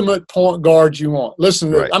consummate point guard you want.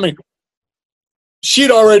 Listen to this. I mean,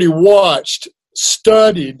 she'd already watched,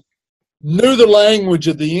 studied, knew the language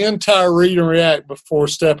of the entire read and react before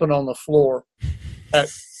stepping on the floor at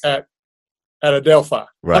a Delphi.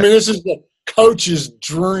 Right. I mean, this is the coach's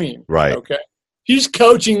dream. Right. Okay. He's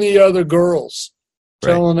coaching the other girls,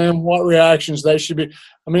 telling them what reactions they should be.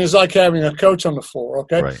 I mean, it's like having a coach on the floor.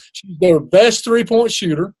 Okay. Right. She's their best 3-point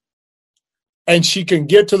shooter, and she can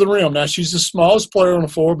get to the rim. Now, she's the smallest player on the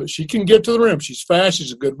floor, but she can get to the rim. She's fast.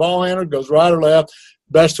 She's a good ball handler, goes right or left,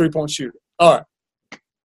 best 3-point shooter. All right.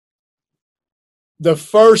 The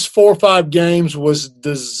first 4 or 5 games was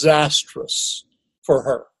disastrous for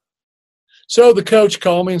her. So the coach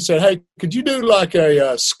called me and said, hey, could you do like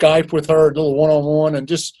a Skype with her, a little one-on-one, and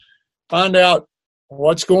just find out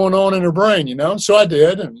what's going on in her brain, So I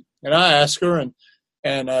did, and I asked her,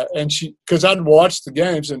 and she, because I'd watched the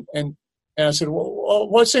games, and I said, well,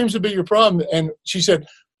 what seems to be your problem? And she said,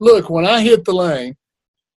 look, when I hit the lane,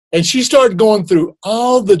 and she started going through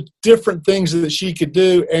all the different things that she could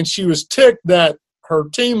do, and she was ticked that her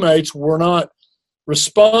teammates were not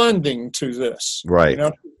responding to this. Right.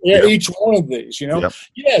 Each one of these, Yep.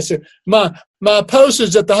 Yes, my post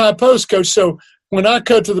is at the high post, coach. So when I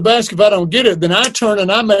cut to the basket, if I don't get it, then I turn and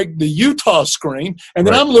I make the Utah screen, and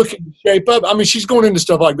then I'm looking to shape up. I mean, she's going into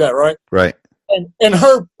stuff like that, right? Right. And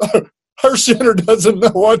her center doesn't know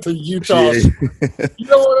what the Utah you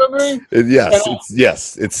know what I mean?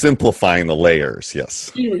 Yes, it's simplifying the layers.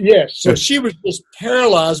 Yes. Yes. So she was just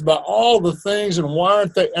paralyzed by all the things and why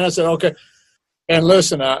aren't they? And I said, okay. And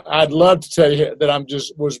listen, I'd love to tell you that I'm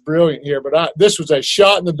was brilliant here, but this was a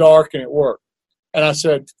shot in the dark and it worked. And I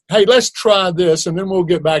said, hey, let's try this and then we'll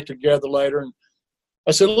get back together later. And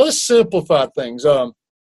I said, let's simplify things. I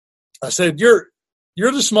said, you're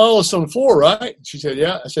the smallest on the floor, right? She said,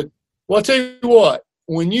 yeah. I said, well, I'll tell you what,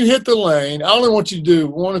 when you hit the lane, I only want you to do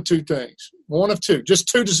one of 2 things. One of 2, just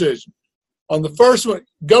 2 decisions. On the first one,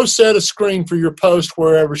 go set a screen for your post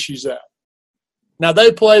wherever she's at. Now,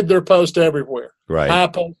 they played their post everywhere. Right. High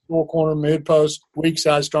post, four corner, mid post, weak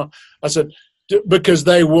side, strong. I said, because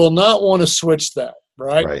they will not want to switch that,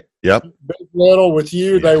 right? Right. Yep. Big, little with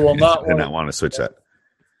you, they will not want to switch that.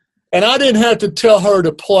 And I didn't have to tell her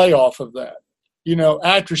to play off of that. You know,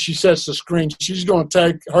 after she sets the screen, she's going to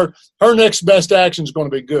take her next best action is going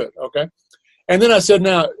to be good, okay? And then I said,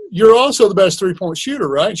 now, you're also the best three-point shooter,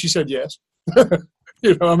 right? And she said, yes.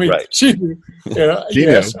 You know, I mean, right. She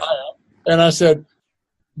yes, I am. And I said,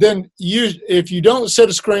 then if you don't set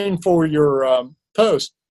a screen for your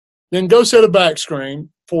post, then go set a back screen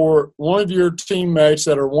for one of your teammates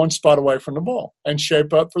that are one spot away from the ball and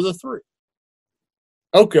shape up for the three.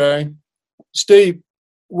 Okay, Steve,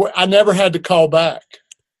 I never had to call back.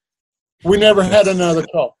 We never had another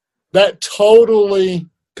call. That totally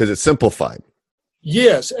 – because it's simplified.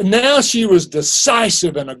 Yes, and now she was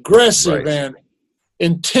decisive and aggressive and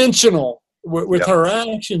intentional with her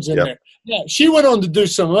actions in there. Yeah, she went on to do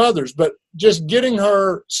some others, but just getting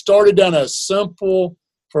her started down a simple –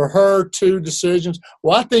 for her 2 decisions.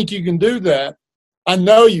 Well, I think you can do that. I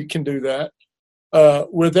know you can do that.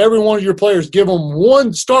 With every one of your players, give them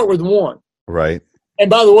one, start with one. Right. And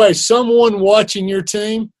by the way, someone watching your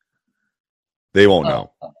team. They won't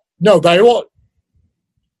know. No, they won't.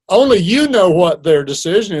 Only you know what their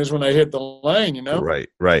decision is when they hit the lane, you know? Right,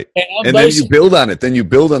 right. And then you build on it. Then you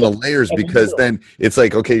build on the layers because then it's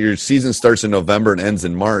like, okay, your season starts in November and ends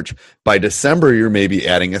in March. By December, you're maybe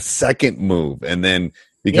adding a second move. And then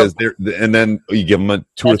because and then you give them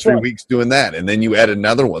 2 or 3 weeks doing that, and then you add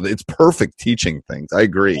another one. It's perfect teaching things. I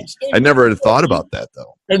agree. I never had thought about that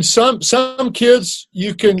though. And some kids,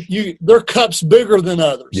 their cup's bigger than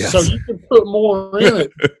others, so you can put more in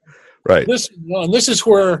it. Right. This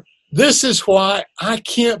is why I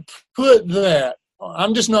can't put that.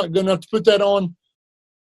 I'm just not good enough to put that on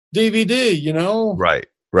DVD. You know. Right.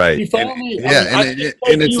 Right. You follow me? Yeah,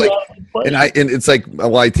 and it's like, and it's like,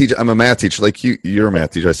 well, I teach. I'm a math teacher, like you're a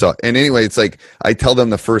math teacher. I saw. And anyway, it's like I tell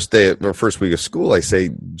them the first day or first week of school, I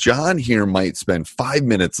say, John here might spend 5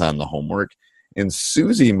 minutes on the homework, and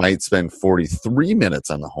Susie might spend 43 minutes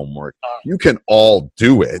on the homework. You can all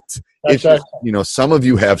do it. It's just, some of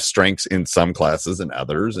you have strengths in some classes and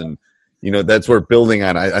others, and that's where building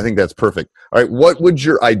on. I think that's perfect. All right, what would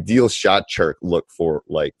your ideal shot chart look for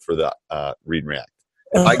the Read and React?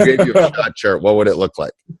 If I gave you a shot chart, what would it look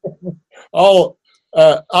like? All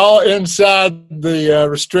inside the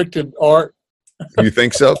restricted arc. You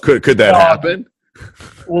think so? Could that happen?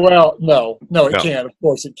 Well, no, it can't. Of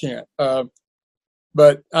course, it can't.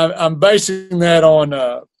 But I'm basing that on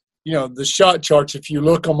the shot charts. If you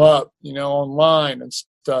look them up, online and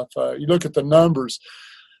stuff, you look at the numbers.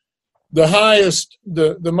 The highest,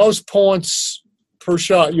 the most points per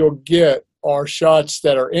shot you'll get are shots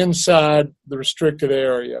that are inside the restricted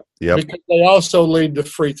area. Yep. Because they also lead to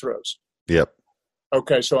free throws. Yep.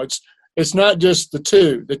 Okay, so it's not just the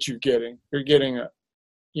 2 that you're getting. You're getting a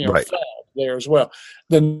right. 5 there as well.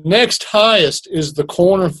 The next highest is the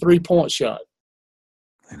corner 3-point shot.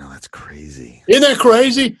 I know, that's crazy. Isn't that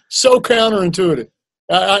crazy? So counterintuitive.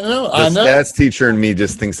 I know. The stats teacher in me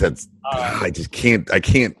just thinks that's. I just can't.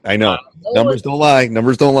 I know. Numbers don't lie.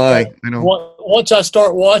 I know. Once I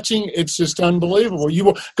start watching, it's just unbelievable. You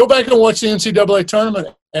will go back and watch the NCAA tournament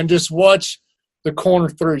and just watch the corner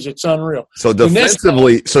threes. It's unreal. So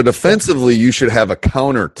defensively, you should have a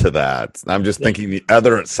counter to that. I'm just thinking the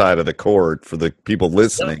other side of the court for the people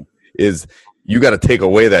listening is you got to take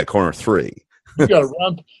away that corner 3. You got to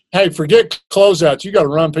run. Hey, forget closeouts. You got to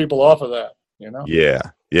run people off of that. Yeah.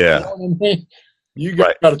 You know what I mean? You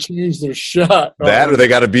got to change their shot. That or they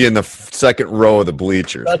got to be in the second row of the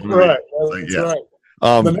bleachers. That's right. That's right.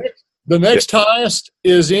 The next highest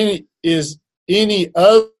is any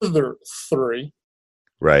other 3.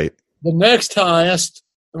 Right. The next highest,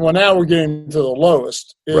 well, now we're getting to the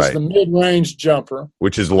lowest, is the mid-range jumper.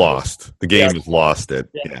 Which is lost. The game has lost it.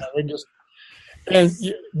 Yeah. And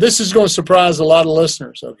this is going to surprise a lot of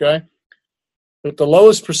listeners, okay? But the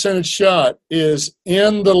lowest percentage shot is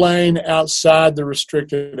in the lane outside the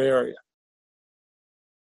restricted area.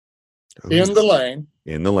 In the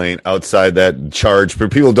lane, outside that charge. For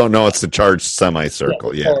people who don't know, it's the charged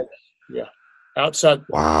semicircle. Yeah. Outside.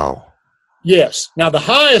 Wow. Yes. Now the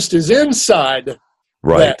highest is inside.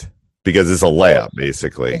 Right. Because it's a layup,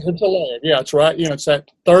 basically. It's a layup. Yeah, it's right. It's that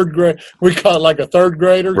third grade. We call it like a third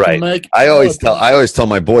grader can make. I always tell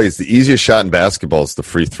my boys the easiest shot in basketball is the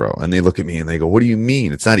free throw, and they look at me and they go, "What do you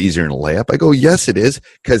mean? It's not easier in a layup?" I go, "Yes, it is,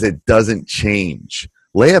 because it doesn't change.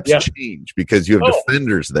 Layups change because you have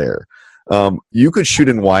defenders there. You could shoot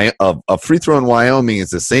in a free throw in Wyoming is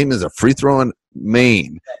the same as a free throw in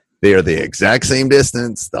Maine. They are the exact same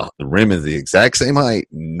distance. The rim is the exact same height.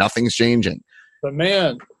 Nothing's changing. But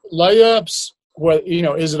man, layups. What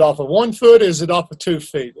is it off of 1 foot? Is it off of 2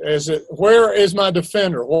 feet? Where is my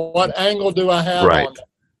defender? What angle do I have on that?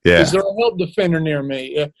 Yeah. Is there a help defender near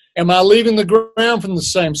me? Am I leaving the ground from the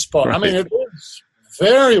same spot? Right. I mean, there's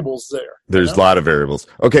variables there. There's a lot of variables.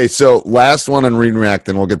 Okay, so last one on Read and React,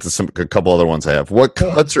 and we'll get to a couple other ones I have. What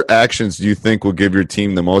cuts or actions do you think will give your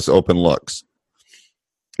team the most open looks?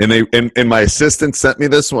 And my assistant sent me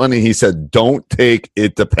this one, and he said, "Don't take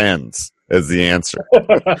it depends." As the answer.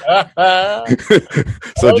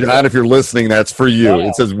 So, John, if you're listening, that's for you.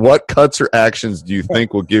 It says, what cuts or actions do you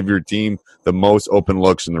think will give your team the most open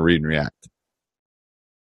looks in the Read and React?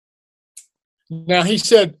 Now, he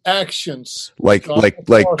said actions. Like a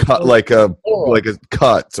cut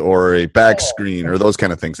or a back screen or those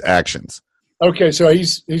kind of things, actions. Okay, so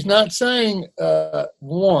he's not saying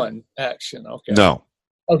one action. Okay. No.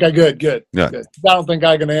 Okay, good. Yeah. Good. I don't think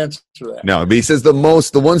I can answer that. No, but he says the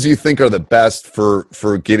ones you think are the best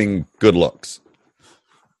for getting good looks.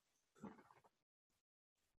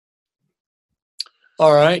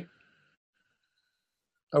 All right.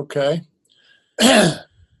 Okay. I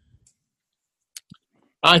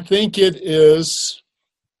think it is.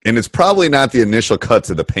 And it's probably not the initial cut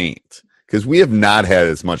to the paint because we have not had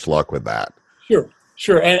as much luck with that.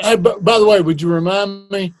 Sure. And by the way, would you remind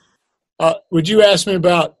me? Would you ask me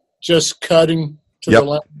about just cutting to the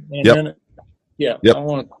line in a minute? Yeah. Yep. I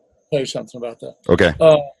want to tell you something about that. Okay.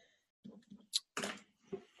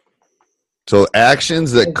 So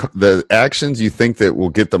the actions you think that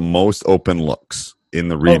will get the most open looks in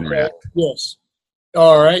the Read and React. Yes.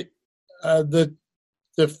 All right.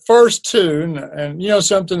 The first two, and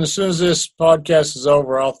something, as soon as this podcast is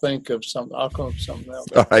over, I'll think of something. I'll come up with something else.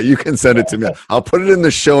 All right, you can send it to me. I'll put it in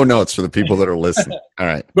the show notes for the people that are listening. All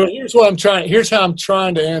right. But here's how I'm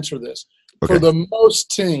trying to answer this. Okay. For the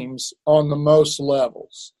most teams on the most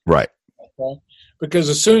levels. Right. Okay? Because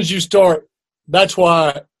as soon as you start, that's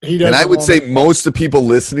why he doesn't. And I would say most of the people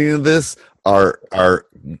listening to this are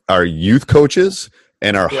youth coaches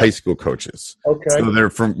and our high school coaches. Okay. So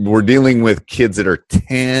we're dealing with kids that are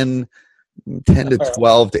 10 to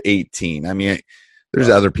 12 to 18. I mean, there's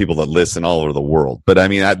other people that listen all over the world, but I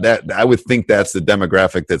mean, I would think that's the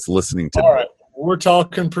demographic that's listening to. All right. We're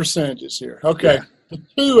talking percentages here. Okay. Yeah. The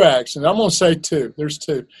two actions, I'm going to say two. There's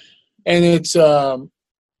two. And it's, and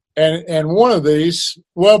one of these,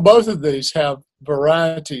 well, both of these have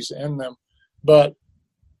varieties in them, but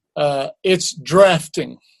it's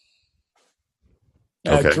drafting.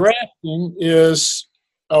 Now, drafting is,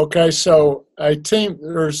 so a team,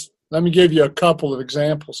 let me give you a couple of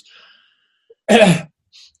examples.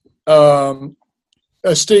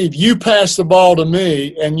 Steve, you pass the ball to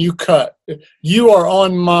me and you cut. You are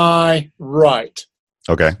on my right.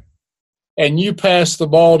 Okay. And you pass the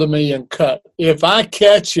ball to me and cut. If I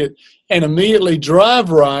catch it and immediately drive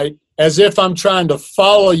right, as if I'm trying to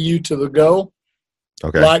follow you to the goal,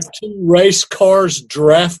 like two race cars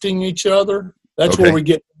drafting each other, that's where we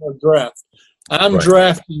get to the draft. I'm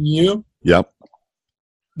drafting you. Yep.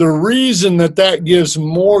 The reason that gives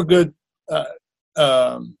more good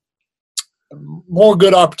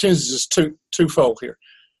opportunities is twofold here.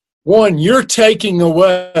 One, you're taking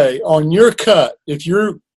away on your cut.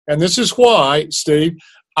 And this is why, Steve,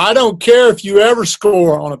 I don't care if you ever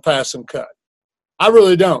score on a pass and cut. I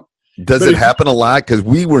really don't. Does it happen a lot? Because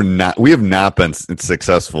we have not been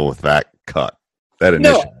successful with that cut. That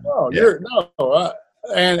initial.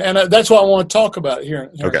 And that's why I want to talk about it here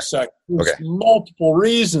in a second. There's multiple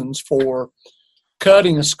reasons for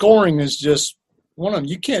cutting and scoring is just one of them.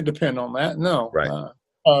 You can't depend on that. No. Right.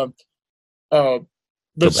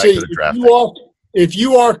 But see, if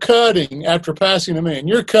you are cutting after passing to me, and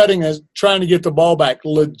you're cutting as trying to get the ball back,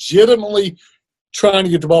 legitimately trying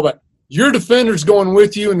to get the ball back, your defender's going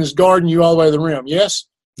with you and is guarding you all the way to the rim. Yes?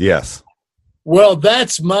 Yes. Well,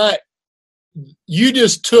 you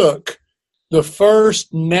just took the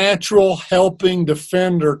first natural helping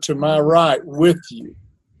defender to my right with you.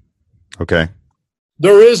 Okay.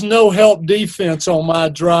 There is no help defense on my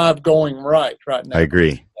drive going right now. I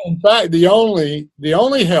agree. In fact, the only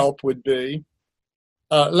help would be,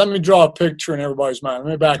 let me draw a picture in everybody's mind.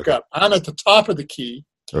 Let me back up. I'm at the top of the key.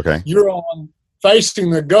 Okay. You're facing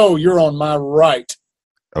the goal. You're on my right.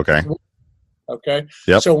 Okay. Okay.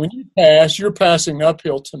 Yep. So when you pass, you're passing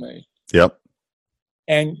uphill to me. Yep.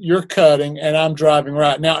 And you're cutting, and I'm driving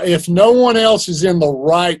right. Now, if no one else is in the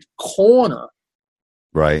right corner,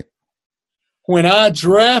 right, when I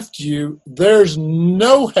draft you, there's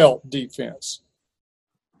no help defense.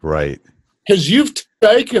 Right. Because you've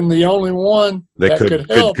taken the only one that could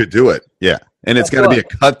help. Could do it. Yeah. And it's got to be a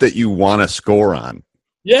cut that you want to score on.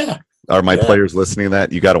 Yeah. Are my players listening to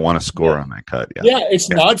that? You got to want to score on that cut. Yeah. Yeah. It's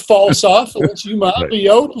not false offense. You might be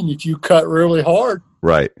open if you cut really hard.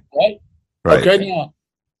 Right. Right. Okay. Now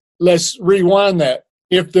let's rewind that.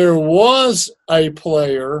 If there was a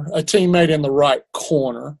player, a teammate in the right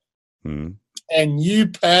corner, and you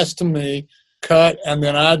passed to me, cut, and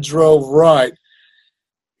then I drove right,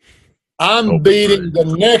 I'm beating the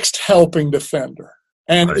next helping defender.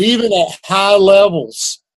 And even at high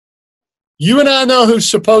levels, you and I know who's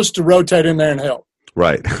supposed to rotate in there and help.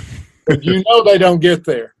 Right. But you know they don't get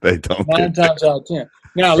there. They don't. 9 times out of 10.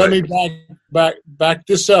 Now, let me back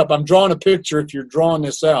this up. I'm drawing a picture if you're drawing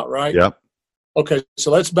this out, right? Yep. Okay,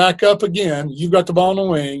 so let's back up again. You've got the ball on the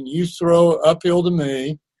wing. You throw uphill to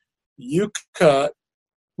me. You cut.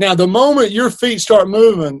 Now, the moment your feet start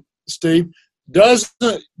moving, Steve,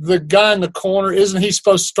 doesn't the guy in the corner, isn't he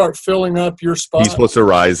supposed to start filling up your spot? He's supposed to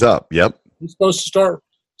rise up. Yep. He's supposed to start.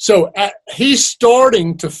 So he's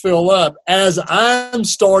starting to fill up as I'm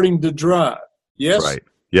starting to drive. Yes? Right.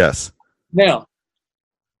 Yes. Now,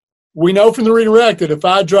 we know from the redirect that if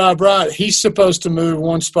I drive right, he's supposed to move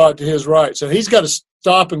one spot to his right. So he's got to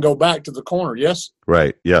stop and go back to the corner, yes?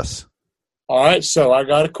 Right, yes. All right, so I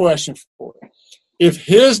got a question for you. If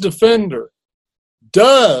his defender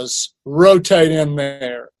does rotate in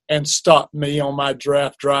there and stop me on my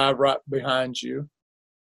draft drive right behind you,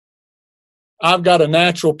 I've got a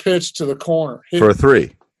natural pitch to the corner. For a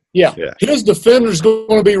 3. Yeah. His defender's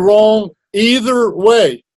going to be wrong either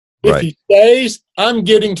way. If he stays, I'm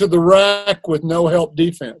getting to the rack with no help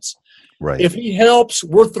defense. Right. If he helps,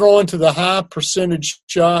 we're throwing to the high percentage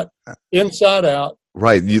shot inside out.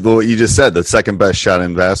 Right. You just said the second best shot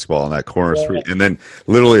in basketball in that corner 3. And then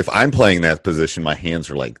literally if I'm playing that position, my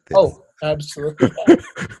hands are like this. Oh, absolutely.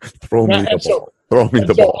 Throw me the ball. Throw me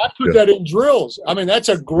the ball. I put that in drills. I mean, that's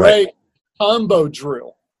a great combo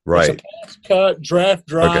drill. Right. It's a pass, cut, draft,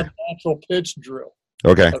 drive, natural pitch drill.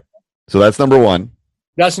 Okay. So that's number 1.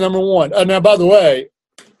 That's number 1. Now, by the way,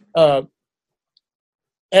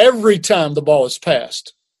 every time the ball is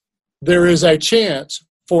passed, there is a chance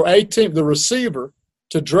for the receiver,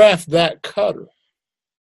 to draft that cutter.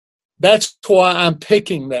 That's why I'm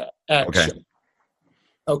picking that action.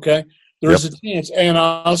 Okay? There's a chance. And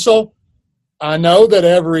also, I know that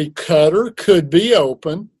every cutter could be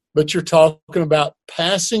open, but you're talking about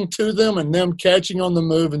passing to them and them catching on the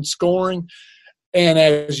move and scoring. And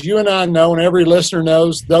as you and I know, and every listener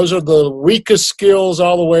knows, those are the weakest skills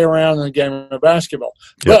all the way around in the game of basketball.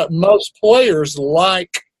 Yep. But most players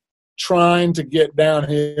like trying to get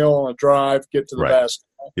downhill on a drive, get to the basket.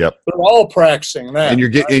 Yep. They're all practicing that. And you're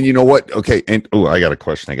getting, and you know what? Okay. And I got a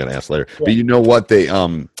question I got to ask later. Yeah. But you know what?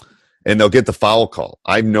 And they'll get the foul call.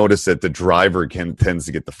 I've noticed that the driver tends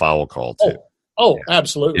to get the foul call too.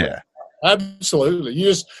 Absolutely. Yeah. Absolutely. You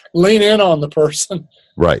just lean in on the person.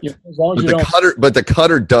 Right. As long as the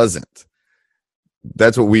cutter doesn't.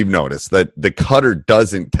 That's what we've noticed, that the cutter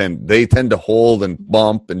doesn't they tend to hold and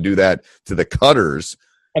bump and do that to the cutters,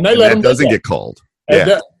 and that doesn't get called.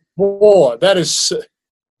 Yeah. That is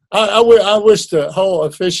I wish the whole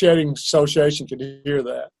officiating association could hear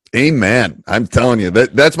that. Amen. I'm telling you,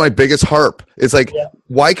 that's my biggest harp. It's like,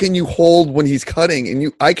 why can you hold when he's cutting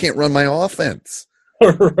and I can't run my offense?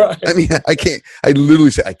 Right. I mean, I can't. I literally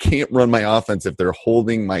say I can't run my offense if they're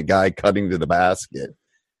holding my guy cutting to the basket.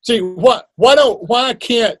 See, why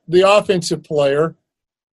can't the offensive player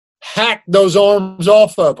hack those arms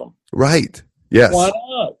off of them? Right. Yes. Why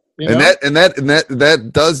not? That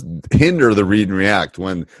does hinder the read and react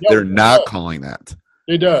when they're not calling that.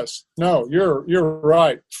 It does. No, you're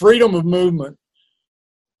right. Freedom of movement.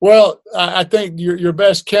 Well, I think your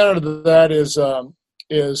best counter to that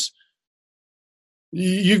is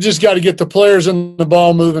you've just got to get the players and the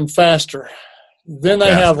ball moving faster. Then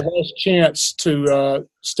they have less chance to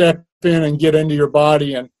step in and get into your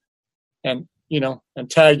body and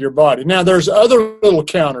tag your body. Now, there's other little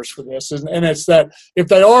counters for this, and it's that if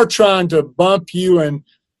they are trying to bump you and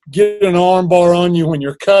get an arm bar on you when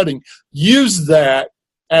you're cutting, use that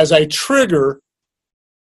as a trigger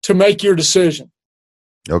to make your decision.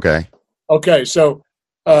 Okay. So,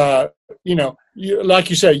 like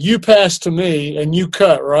you say, you pass to me and you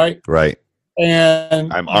cut, right? Right.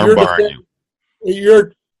 And I'm arm barring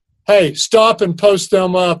you. Hey, stop and post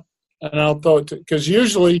them up, and I'll throw it to, because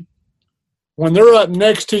usually when they're up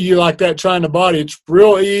next to you like that trying to body, it's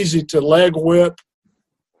real easy to leg whip,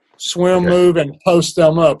 swim move, and post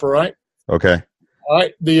them up, right? Okay. All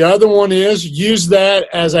right. The other one is use that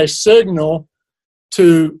as a signal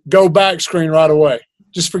to go back screen right away.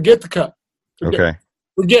 Just forget the cut. Okay.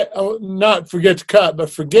 not forget to cut, but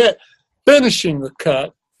forget finishing the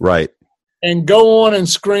cut. Right. And go on and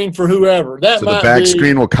screen for whoever. So the back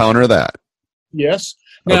screen will counter that. Yes.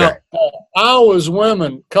 Now, Iowa's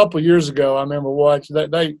women, a couple of years ago, I remember watching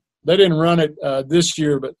that. They didn't run it this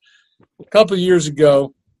year, but a couple of years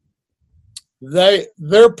ago,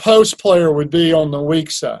 their post player would be on the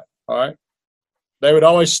weak side. All right. They would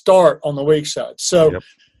always start on the weak side. So,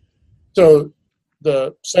 so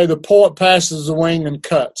the point passes the wing and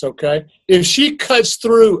cuts. Okay. If she cuts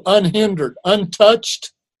through unhindered,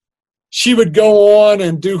 untouched, she would go on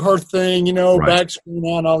and do her thing, back screen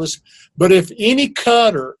on all this. But if any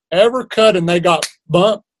cutter ever cut and they got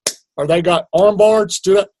bumped or they got arm barred,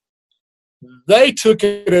 stood up, they took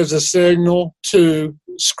it as a signal to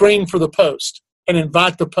screen for the post and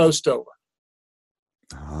invite the post over.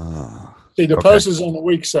 See, the post is on the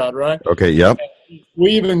weak side, right? Okay, yep.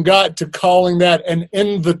 We even got to calling that an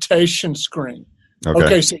invitation screen.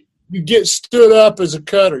 Okay, so you get stood up as a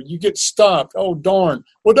cutter. You get stopped. Oh, darn.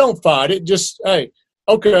 Well, don't fight it. Just, hey,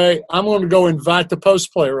 okay, I'm going to go invite the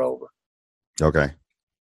post player over. Okay.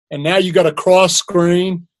 And now you got a cross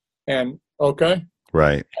screen and,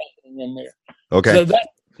 right. In there. Okay.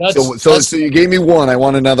 So so you gave me one. I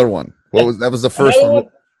want another one. That was the first one?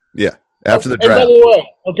 Yeah. After the draft. And by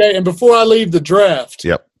the way, and before I leave the draft.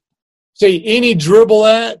 Yep. See, any dribble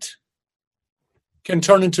can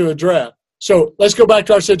turn into a draft. So let's go back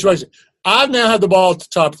to our situation. I now have the ball at the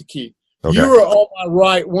top of the key. Okay. You are on my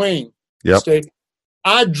right wing, Steve.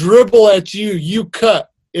 I dribble at you. You cut.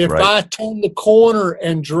 If I turn the corner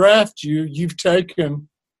and draft you, you've taken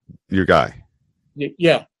your guy.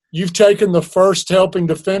 Yeah, you've taken the first helping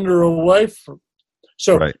defender away from.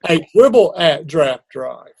 So a dribble at draft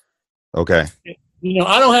drive. Okay.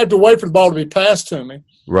 I don't have to wait for the ball to be passed to me.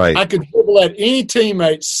 Right. I could dribble at any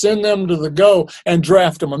teammate, send them to the goal, and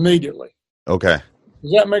draft them immediately. Okay.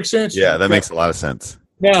 Does that make sense? Yeah, that makes a lot of sense.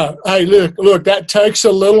 Now, hey, look, that takes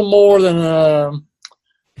a little more than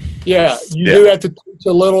you do have to teach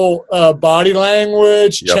a little body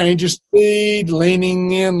language, change of speed,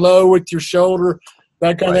 leaning in low with your shoulder,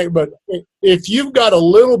 that kind of thing. But if you've got a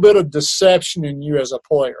little bit of deception in you as a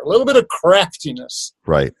player, a little bit of craftiness,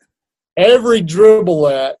 every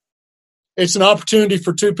dribble it's an opportunity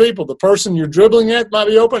for two people. The person you're dribbling at might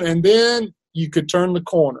be open, and then you could turn the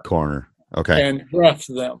corner. Okay. And draft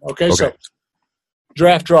them. Okay, so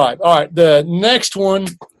draft drive. All right, the next one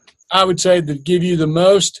I would say that give you the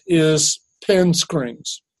most is pin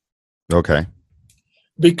screens. Okay.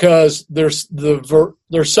 Because there's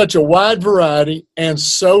such a wide variety and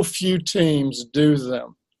so few teams do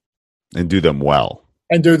them. And do them well.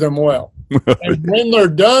 And when they're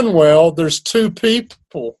done well, there's two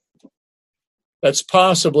people that's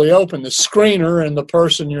possibly open, the screener and the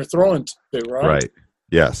person you're throwing to, right? Right.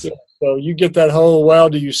 Yes. Yeah. So you get that whole,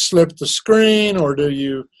 do you slip the screen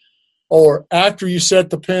or after you set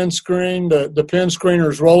the pin screen, the pin screener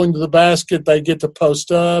is rolling to the basket, they get to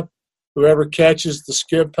post up. Whoever catches the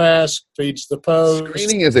skip pass feeds the post.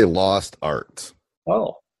 Screening is a lost art.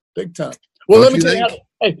 Oh, big time. Well, let me tell you.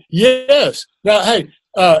 Hey, yes. Now, hey,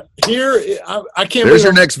 here I can't. There's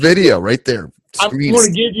your next video right there. I'm going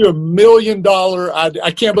to give you $1 million.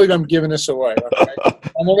 I can't believe I'm giving this away. Okay?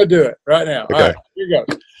 I'm going to do it right now. Okay. All right, here you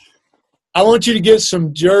go. I want you to get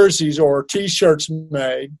some jerseys or T-shirts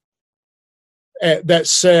made that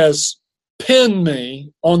says "Pin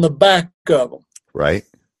me" on the back of them. Right.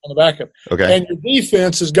 On the back of them. Okay. And your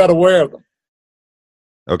defense has got to wear them.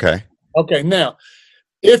 Okay. Okay. Now,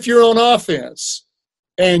 if you're on offense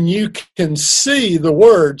and you can see the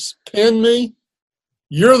words "Pin me,"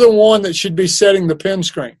 you're the one that should be setting the pin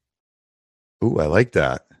screen. Ooh, I like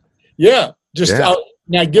that. Yeah.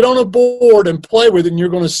 Now get on a board and play with it, and you're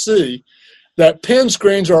going to see that pin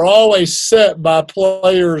screens are always set by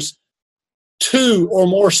players 2 or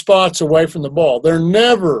more spots away from the ball.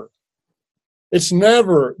 It's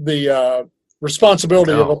never the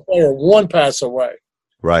responsibility of a player 1 pass away.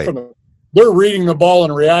 Right. They're reading the ball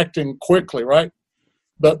and reacting quickly, right?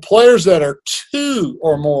 But players that are 2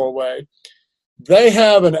 or more away, they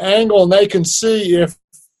have an angle and they can see if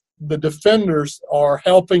the defenders are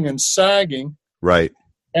helping and sagging. Right.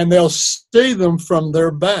 And they'll see them from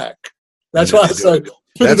their back. That's why I say.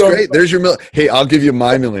 That's great. There's your Hey, I'll give you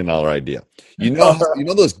my $1 million idea. You know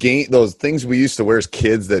those things we used to wear as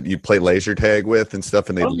kids that you play laser tag with and stuff,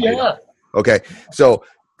 and they light up? Okay, so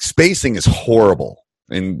spacing is horrible,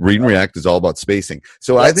 and Read and React is all about spacing.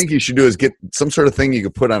 So I think you should do is get some sort of thing you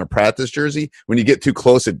could put on a practice jersey. When you get too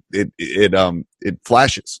close, it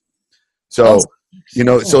flashes. So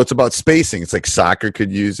so it's about spacing. It's like soccer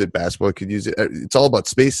could use it, basketball could use it. It's all about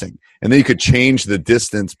spacing, and then you could change the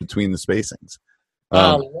distance between the spacings.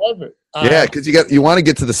 I love it. Yeah, because you want to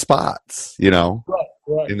get to the spots,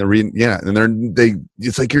 Right. in the and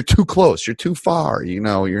it's like you're too close, you're too far,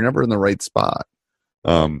 you're never in the right spot.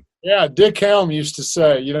 Yeah, Dick Helm used to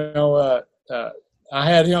say, I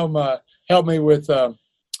had him help me with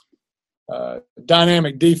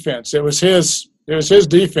dynamic defense. It was his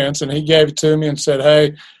defense, and he gave it to me and said,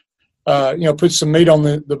 "Hey, put some meat on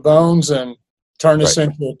the bones and turn this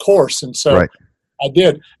into a course." And so I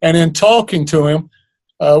did. And in talking to him,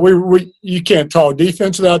 you can't talk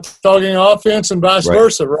defense without talking offense, and vice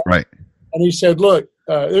versa, right? Right. And he said, "Look,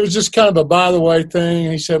 it was just kind of a by the way thing."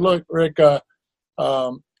 And he said, "Look, Rick,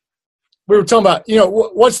 we were talking about,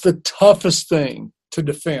 what's the toughest thing to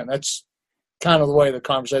defend?" That's kind of the way the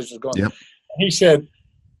conversation was going. Yep. He said,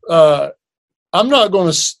 "I'm not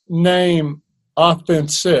going to name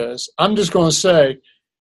offenses. I'm just going to say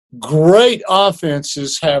great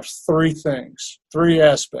offenses have three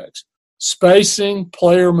aspects: spacing,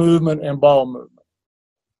 player movement, and ball movement."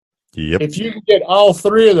 Yep. If you can get all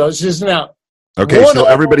three of those, just now. Okay, so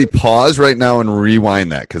everybody pause right now and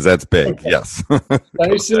rewind that, because that's big. Okay. Yes.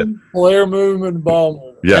 Spacing, player movement, and ball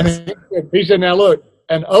movement. Yes. And he said, now look,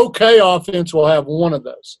 an okay offense will have one of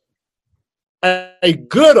those. A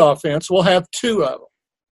good offense will have two of them.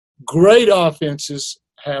 Great offenses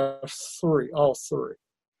have all three.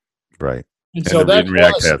 Right. And so that's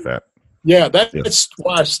React has that. Yeah, that's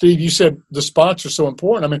why, Steve, you said the spots are so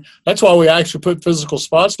important. I mean, that's why we actually put physical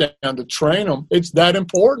spots down to train them. It's that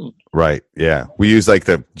important. Right. Yeah. We use like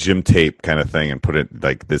the gym tape kind of thing and put it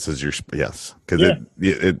like, this is your, yes. Because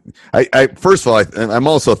I first of all, I'm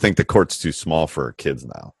also think the court's too small for kids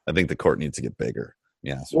now. I think the court needs to get bigger.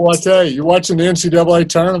 Yeah. Well, I tell you, you're watching the NCAA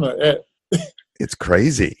tournament. It's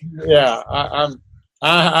crazy. Yeah.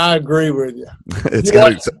 I agree with you.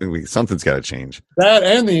 Something's got to change. That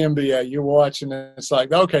and the NBA, you're watching, and it's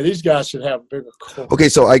like, okay, these guys should have a bigger court. Okay,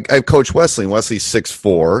 so I coach Wesley, and Wesley's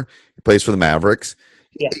 6'4". He plays for the Mavericks.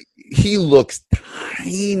 Yeah. He looks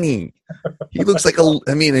tiny. He looks like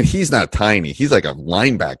and he's not tiny. He's like a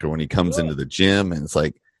linebacker when he comes into the gym, and it's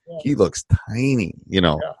like he looks tiny,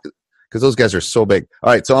 because those guys are so big.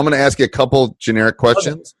 All right, so I'm going to ask you a couple generic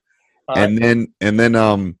questions, and then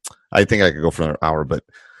I think I could go for another hour, but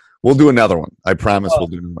we'll do another one. I promise we'll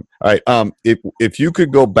do another one. All right. If you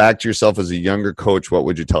could go back to yourself as a younger coach, what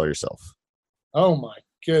would you tell yourself? Oh my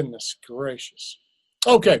goodness gracious.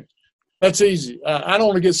 Okay. That's easy. I don't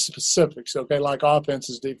want to get specifics, okay, like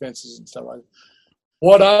offenses, defenses, and stuff like that.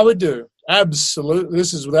 What I would do, absolutely,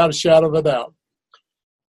 this is without a shadow of a doubt,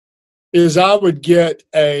 is I would get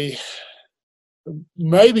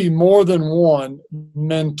maybe more than one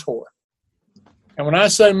mentor. And when I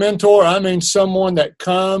say mentor, I mean someone that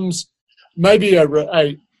comes, maybe a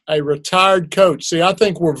retired coach. See, I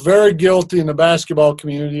think we're very guilty in the basketball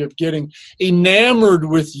community of getting enamored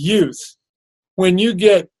with youth. When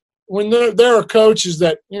there are coaches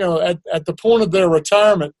that, at the point of their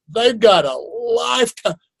retirement, they've got a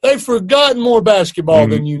lifetime. They've forgotten more basketball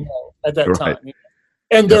than at that time.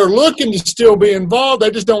 And they're looking to still be involved.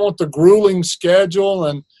 They just don't want the grueling schedule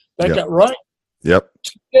and that got right. Yep.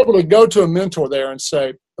 To be able to go to a mentor there and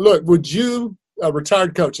say, look, would you, a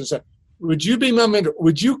retired coach, and say, would you be my mentor?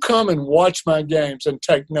 Would you come and watch my games and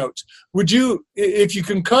take notes? Would you, if you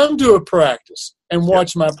can come to a practice and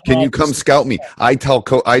watch my practice? Can you come scout me? I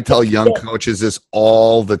tell young coaches this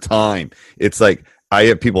all the time. It's like I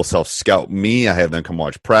have people self-scout me. I have them come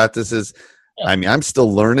watch practices. Yeah. I mean, I'm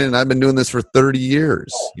still learning, and I've been doing this for 30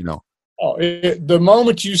 years, The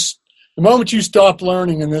moment you stop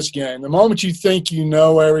learning in this game, the moment you think you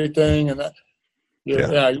know everything, and that,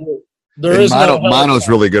 Mono's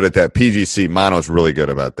really good at that. PGC Mono's really good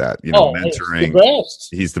about that. Mentoring.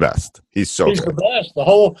 He's the best. He's so good. He's the best. The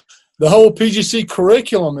whole PGC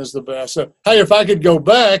curriculum is the best. So, hey, if I could go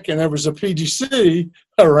back and there was a PGC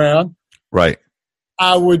around, right,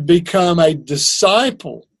 I would become a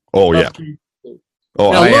disciple. Oh yeah. PGC.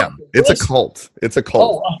 Oh, now, I am. It's a cult. It's a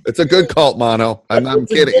cult. It's a good cult, Mono. I'm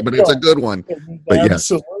kidding, but it's a good one. But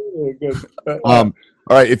absolutely good. All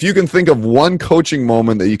right. If you can think of one coaching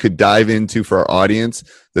moment that you could dive into for our audience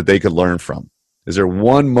that they could learn from, is there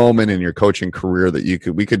one moment in your coaching career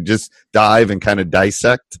that we could just dive and kind of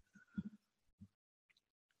dissect?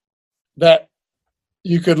 That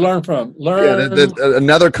you could learn from. That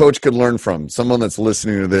another coach could learn from. Someone that's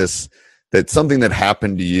listening to this, that's something that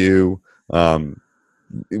happened to you.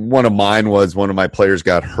 One of mine was one of my players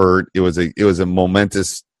got hurt. It was a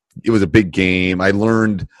momentous. It was a big game. I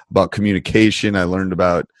learned about communication. I learned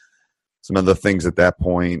about some other things at that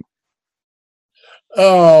point.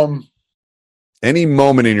 Any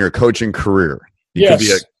moment in your coaching career?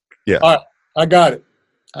 Yes. All right. I got it.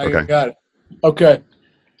 I got it. Okay.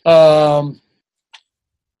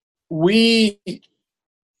 We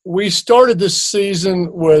started this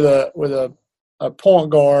season with a point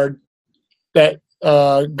guard that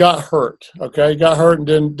got hurt. Okay, got hurt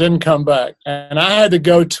and didn't come back, and I had to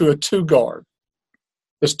go to a 2 guard.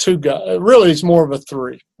 This 2 guy, really, it's more of a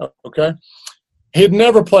 3. Okay, he had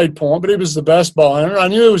never played point, but he was the best ball handler. I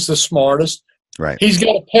knew he was the smartest. Right. He's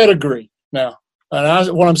got a pedigree now,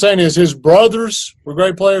 and what I'm saying is his brothers were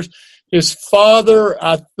great players. His father,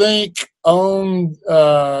 I think, owned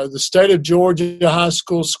the state of Georgia high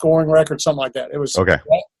school scoring record, something like that. It was okay.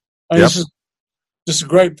 This is just a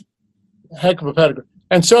great, heck of a pedigree.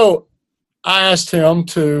 And so I asked him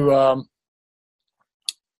to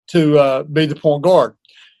be the point guard.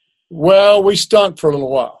 Well, we stunk for a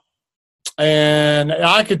little while, and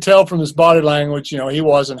I could tell from his body language, he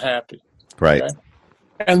wasn't happy. Right. Okay?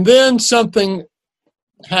 And then something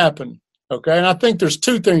happened. Okay, and I think there's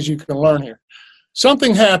 2 things you can learn here.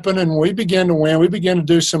 Something happened, and we began to win. We began to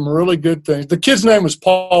do some really good things. The kid's name was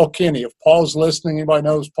Paul Kenny. If Paul's listening, anybody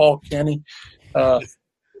knows Paul Kenny? That's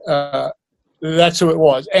who it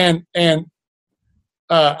was. And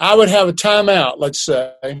I would have a timeout, let's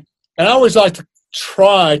say, and I always like to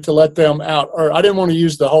try to let them out, or I didn't want to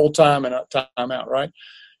use the whole time in a timeout, right?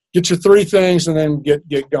 Get your 3 things and then get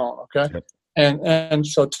going, okay? Yep. And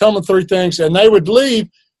so tell them 3 things, and they would leave.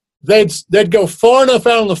 They'd go far enough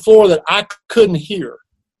out on the floor that I couldn't hear,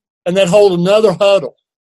 and they'd hold another huddle,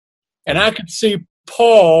 and I could see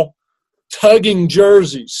Paul tugging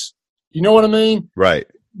jerseys. You know what I mean? Right.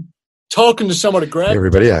 Talking to somebody. Hey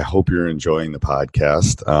everybody, I hope you're enjoying the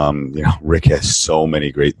podcast. Rick has so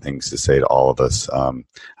many great things to say to all of us. I'm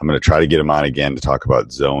going to try to get him on again to talk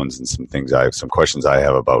about zones and some things. I have some questions I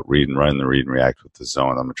have about read and run, the read and react with the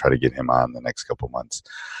zone. I'm going to try to get him on the next couple months.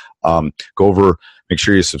 Go over, make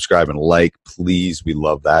sure you subscribe and like, please. We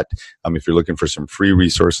love that. If you're looking for some free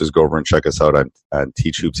resources, go over and check us out on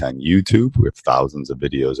Teach Hoops on YouTube. We have thousands of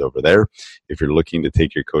videos over there. If you're looking to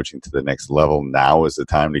take your coaching to the next level, now is the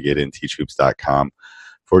time to get in, teachhoops.com.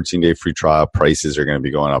 14-day free trial. Prices are going to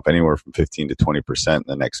be going up anywhere from 15 to 20% in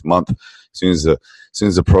the next month. As soon as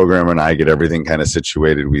the programmer and I get everything kind of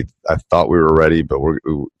situated, I thought we were ready, but we're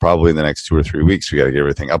probably in the next 2 or 3 weeks. We got to get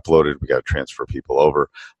everything uploaded. We got to transfer people over.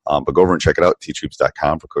 But go over and check it out,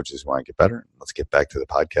 teachhoops.com, for coaches who want to get better. Let's get back to the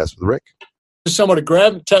podcast with Rick. Somebody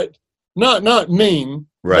grab, not mean,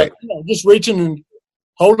 right? But, just reaching and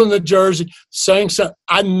holding the jersey, saying something.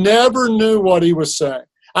 I never knew what he was saying.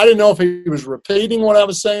 I didn't know if he was repeating what I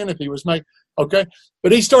was saying, if he was making, okay.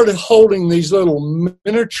 But he started holding these little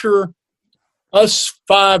miniature, us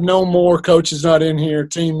 5 no more, coaches not in here,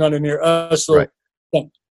 team not in here, us little. Right.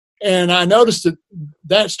 And I noticed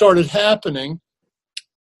that started happening.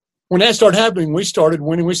 When that started happening, we started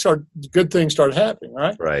winning. Good things started happening,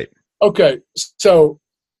 right? Right. Okay. So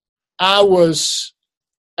I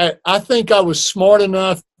think I was smart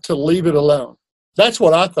enough to leave it alone. That's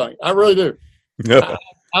what I think. I really do. Yeah.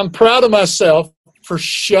 I'm proud of myself for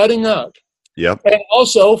shutting up. Yep. And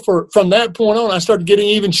also from that point on, I started getting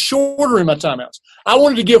even shorter in my timeouts. I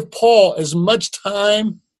wanted to give Paul as much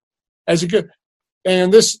time as he could.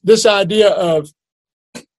 And this idea of,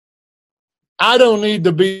 I don't need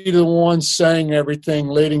to be the one saying everything,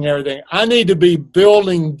 leading everything. I need to be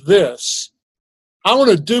building this. I want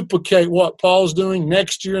to duplicate what Paul's doing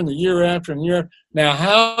next year and the year after and the year after. Now,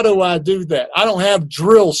 how do I do that? I don't have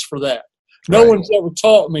drills for that. No one's ever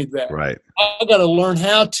taught me that. Right. I got to learn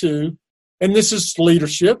how to, and this is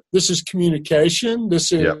leadership. This is communication.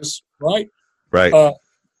 This is, right? Right.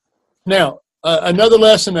 Now, another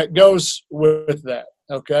lesson that goes with that,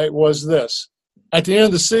 okay, was this. At the end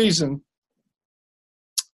of the season,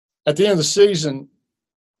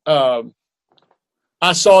 I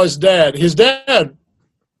saw his dad. His dad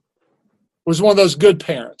was one of those good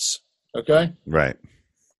parents, okay? Right.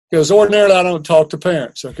 Because ordinarily I don't talk to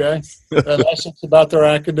parents, okay? Unless it's about their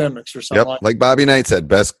academics or something like Bobby Knight said,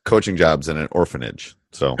 best coaching jobs in an orphanage.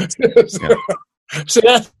 So, See,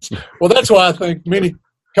 that's why I think many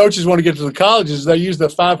coaches want to get to the colleges. They use the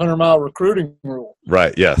 500-mile recruiting rule.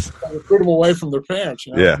 Right, yes. They recruit them away from their parents,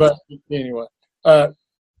 you know? Yeah. But anyway.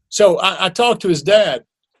 So I talked to his dad,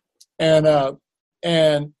 and I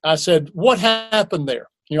said, what happened there?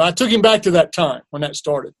 You know, I took him back to that time when that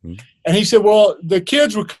started. Mm-hmm. And he said, well, the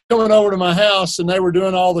kids were coming over to my house, and they were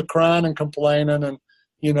doing all the crying and complaining and,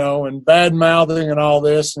 you know, and bad-mouthing and all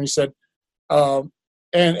this. And he said, and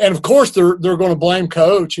of course they're going to blame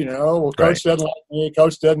Coach, you know. Well, Coach doesn't like me.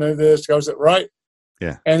 Coach doesn't do this. Coach doesn't, right?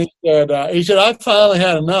 Yeah. And he said, I finally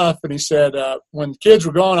had enough. And he said, when the kids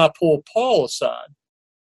were gone, I pulled Paul aside.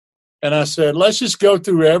 And I said, let's just go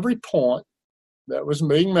through every point that was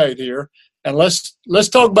being made here. and let's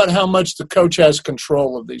talk about how much the coach has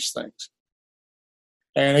control of these things.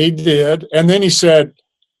 And he did. And then he said,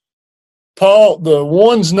 Paul, the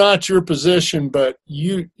one's not your position, but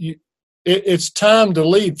it's time to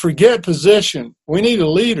lead. Forget position. We need a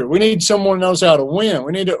leader. We need someone who knows how to win.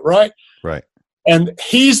 We need it, right? Right. And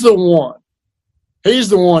he's the one. He's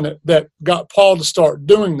the one that got Paul to start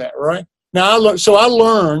doing that, right? Now, I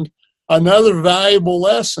learned another valuable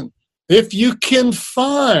lesson. If you can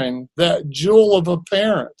find that jewel of a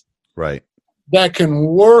parent, right, that can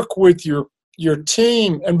work with your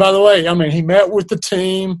team. And by the way, I mean, he met with the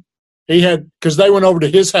team. He had, because they went over to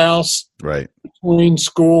his house, right, between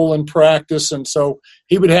school and practice, and so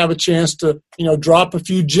he would have a chance to, drop a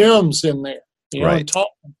few gems in there, right, and talk.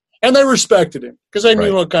 And they respected him because they knew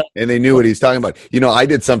right. what kind of. And they knew what he's talking about. I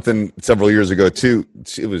did something several years ago too.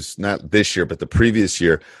 It was not this year, but the previous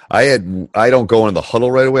year. I don't go into the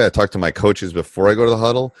huddle right away. I talk to my coaches before I go to the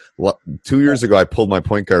huddle. 2 years ago, I pulled my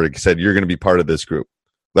point guard and said, "You're going to be part of this group."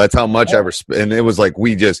 That's how much I respect. And it was like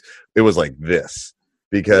it was like this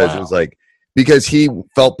because it was like because he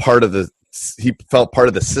felt part of the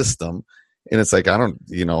system. And it's like, I'm to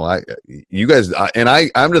the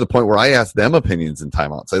point where I ask them opinions in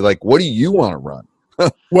timeouts. I like, what do you want to run?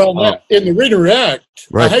 Well, now, in the redirect,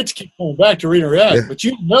 right. I hate to keep going back to redirect, but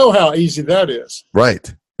you know how easy that is.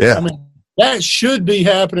 Right. Yeah. I mean, that should be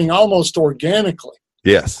happening almost organically.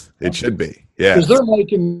 Yes, it should be. Yeah. Because they're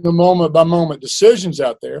making the moment by moment decisions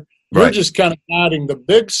out there. You're just kind of guiding the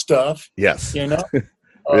big stuff. Yes.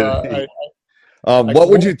 What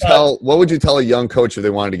would you tell a young coach if they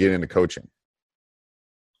wanted to get into coaching?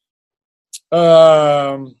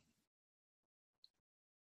 I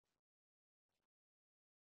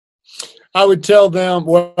would tell them,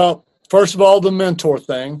 well, first of all, the mentor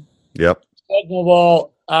thing. Yep. Second of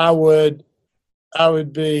all, I would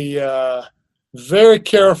be very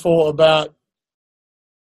careful about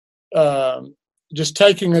just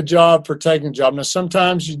taking a job for taking a job. Now,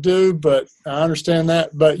 sometimes you do, but I understand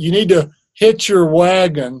that. But you need to hitch your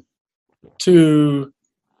wagon to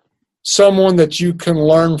someone that you can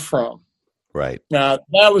learn from. Right. Now,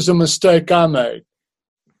 that was a mistake I made.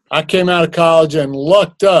 I came out of college and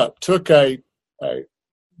lucked up, took the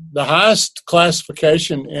highest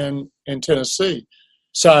classification in Tennessee,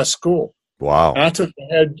 size school. Wow. And I took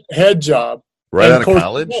a head job. Right out of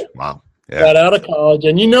college? Wow. Yeah. Right out of college.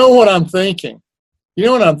 And you know what I'm thinking?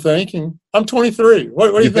 I'm 23.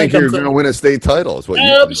 What do you think you're going to win a state title? Is what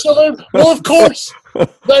Absolutely. Well, of course.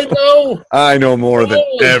 They know. I know more than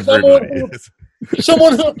everybody.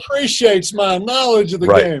 Someone who appreciates my knowledge of the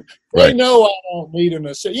game. They know I don't need an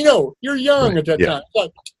assist. You're young at that time.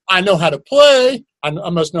 Like, I know how to play. I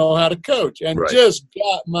must know how to coach. And just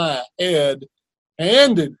got my head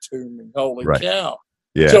handed to me. Holy cow.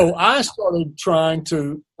 Yeah. So I started trying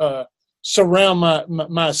to surround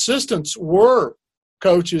my assistants were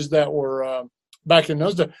coaches that were back in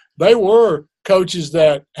those days. They were coaches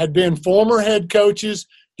that had been former head coaches,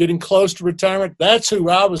 getting close to retirement. That's who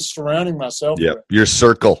I was surrounding myself with. Your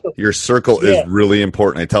circle is really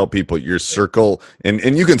important. I tell people your circle,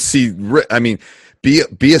 and you can see, I mean,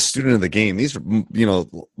 be a student of the game. These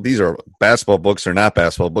are basketball books or not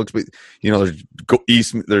basketball books, but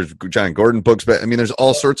there's John Gordon books, but I mean, there's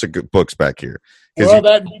all sorts of good books back here. Well,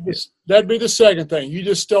 that'd be the second thing. You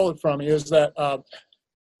just stole it from me, is that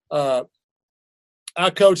I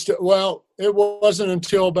coached it. Well, it wasn't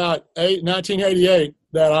until about 1988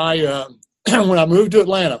 that I, when I moved to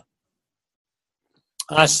Atlanta,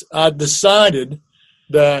 I decided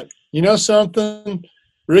that, something,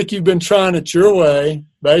 Rick, you've been trying it your way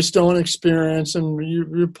based on experience and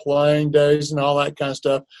your playing days and all that kind of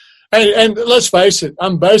stuff. And let's face it,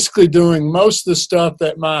 I'm basically doing most of the stuff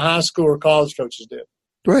that my high school or college coaches did.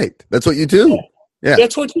 Right. That's what you do. Yeah.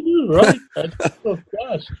 That's what you do, right? Oh,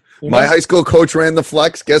 gosh. My high school coach ran the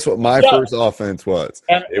flex. Guess what my first offense was?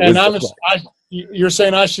 You're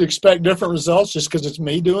saying I should expect different results just because it's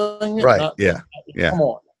me doing it? Right. Yeah. Come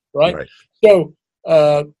on. Right? So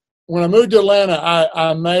when I moved to Atlanta,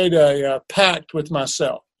 I made a pact with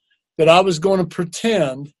myself that I was going to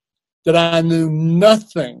pretend that I knew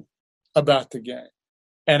nothing about the game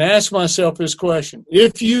and ask myself this question.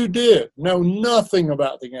 If you did know nothing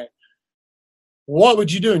about the game, what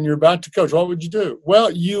would you do? And you're about to coach. What would you do?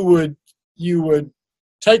 Well, you would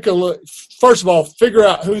take a look. First of all, figure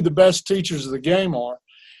out who the best teachers of the game are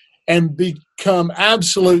and become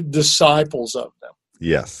absolute disciples of them.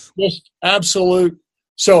 Yes. Just absolute.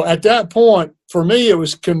 So at that point, for me, it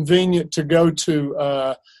was convenient to go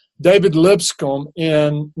to David Lipscomb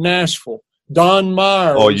in Nashville. Don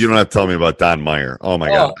Meyer. Oh, you don't have to tell me about Don Meyer. Oh, my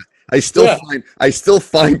God. I still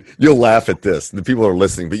find you'll laugh at this. The people are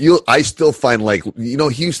listening, but I still find, like, he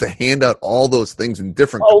used to hand out all those things in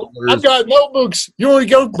different colors. I've got notebooks. You want to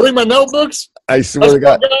go bring my notebooks? I swear to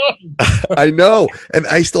God. I know. And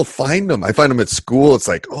I still find them. I find them at school. It's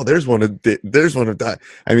like, oh, there's one of that.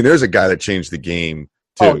 I mean, there's a guy that changed the game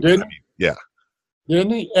too. Oh, didn't he? Yeah.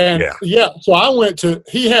 Didn't he? And so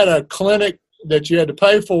he had a clinic that you had to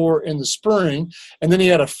pay for in the spring, and then he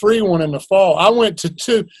had a free one in the fall. I went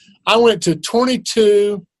to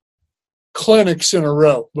 22 clinics in a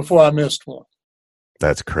row before I missed one.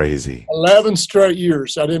 That's crazy. 11 straight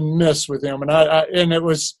years I didn't miss with him. And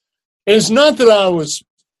it's not that I was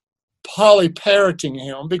poly-parroting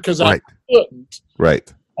him, because I couldn't.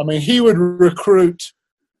 Right. I mean, he would recruit,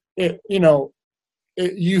 you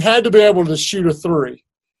had to be able to shoot a three.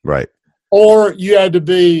 Right. Or you had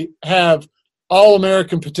to have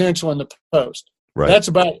all-American potential in the post. Right. That's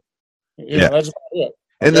about that's about it.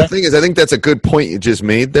 And the thing is, I think that's a good point you just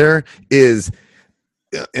made there is,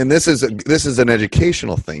 and this is an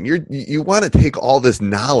educational thing. You want to take all this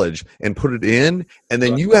knowledge and put it in, and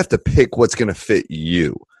then you have to pick what's going to fit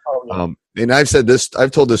you. Oh, yeah. And I've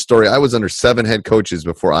told this story. I was under 7 head coaches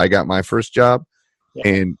before I got my first job. Yeah.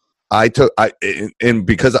 And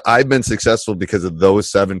because I've been successful because of those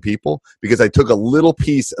 7 people, because I took a little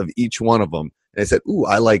piece of each one of them and I said, ooh,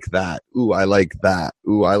 I like that. Ooh, I like that.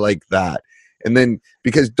 Ooh, I like that. And then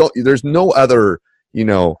because there's no other,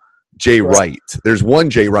 Jay Wright. There's one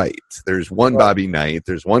Jay Wright. There's one Bobby Knight.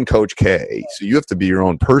 There's one Coach K. So you have to be your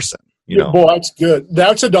own person. Boy, that's good.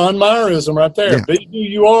 That's a Don Meyerism right there. Yeah. Be who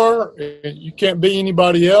you are. You can't be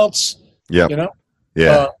anybody else. Yeah.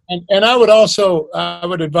 Yeah. And I would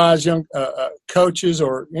advise young coaches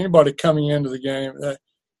or anybody coming into the game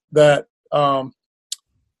that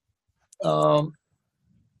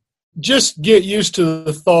just get used to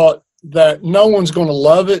the thought that no one's going to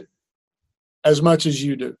love it as much as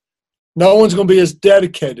you do. No one's going to be as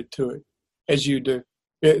dedicated to it as you do.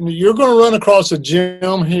 You're going to run across a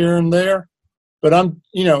gym here and there, but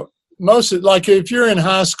like if you're in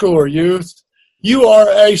high school or youth, you are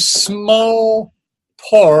a small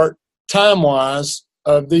part, time-wise,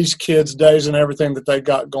 of these kids' days and everything that they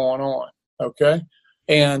got going on, okay?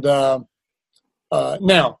 And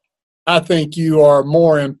now, I think you are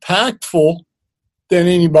more impactful than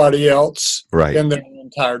anybody else in their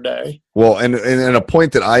entire day. Well, and a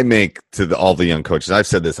point that I make to all the young coaches, I've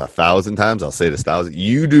said this 1,000 times, I'll say this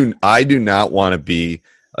 1,000. I do not want to be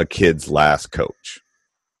a kid's last coach.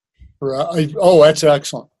 Right. Oh, that's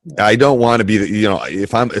excellent. I don't want to be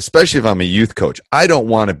especially if I'm a youth coach, I don't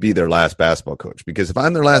want to be their last basketball coach, because if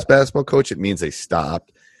I'm their last basketball coach, it means they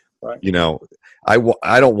stopped. Right.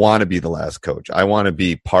 I don't want to be the last coach. I want to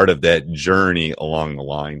be part of that journey along the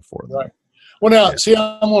line for them. Right. Well, now, see,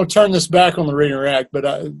 I'm going to turn this back on the Read and React,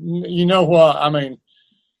 but you know what? I mean,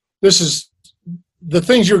 this is the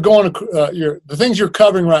things the things you're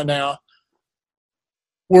covering right now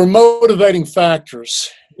were motivating factors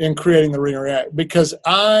in creating the Read and React, because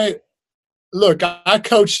I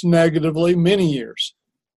coached negatively many years.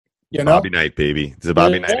 Bobby Knight, baby. It's a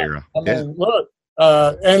Bobby Knight era. I mean,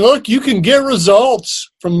 look, you can get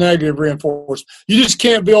results from negative reinforcement. You just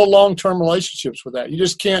can't build long-term relationships with that. You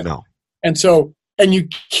just can't. No. And you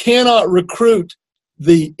cannot recruit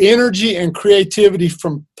the energy and creativity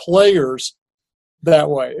from players that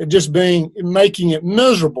way. It just making it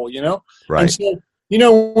miserable, Right. And so,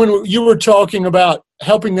 when you were talking about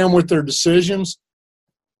helping them with their decisions,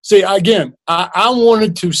 see, again, I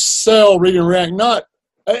wanted to sell Read and React, not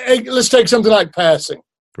let's take something like passing.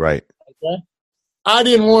 Right. Okay. I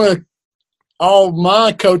didn't want to, all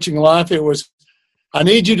my coaching life, it was, I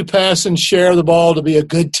need you to pass and share the ball to be a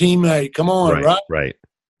good teammate. Come on, right? Right.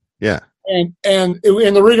 Yeah. And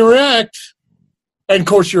in the Read and React, and of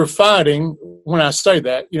course you're fighting when I say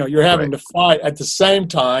that, you're having to fight at the same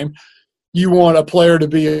time. You want a player to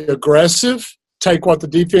be aggressive, take what the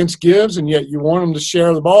defense gives, and yet you want them to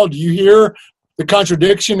share the ball. Do you hear the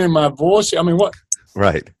contradiction in my voice? I mean, what?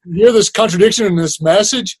 Right. You hear this contradiction in this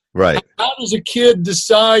message? Right. How does a kid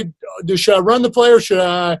decide, should I run the play or should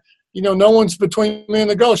I, no one's between me and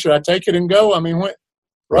the goal. Should I take it and go? I mean, what?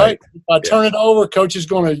 Right? If I turn it over, coach is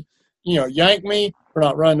going to, yank me for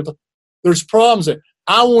not running the play. There's problems there.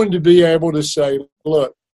 I wanted to be able to say,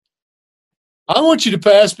 look, I want you to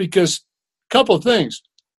pass because a couple of things.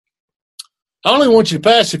 I only want you to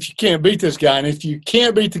pass if you can't beat this guy. And if you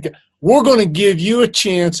can't beat the guy, we're going to give you a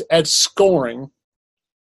chance at scoring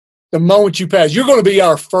the moment you pass. You're going to be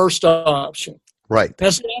our first option. Right.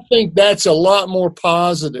 And so I think that's a lot more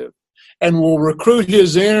positive and will recruit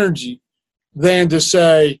his energy than to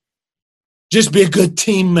say, just be a good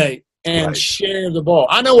teammate. and share the ball.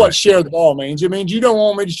 I know what share the ball means. It means you don't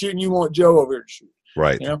want me to shoot and you want Joe over here to shoot.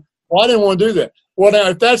 Right. You know? Well, I didn't want to do that. Well, now,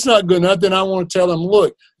 if that's not good enough, then I want to tell them,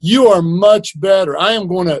 look, you are much better. I am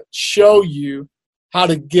going to show you how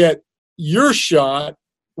to get your shot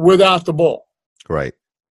without the ball. Right.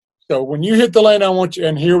 So when you hit the lane, I want you,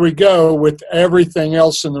 and here we go with everything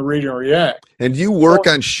else in the read and react. And do you work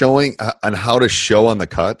on showing on how to show on the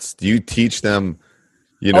cuts? Do you teach them,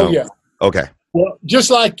 you know? Oh, yeah. Okay. Well, just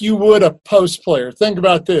like you would a post player. Think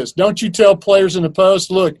about this. Don't you tell players in the post,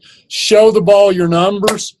 look, show the ball your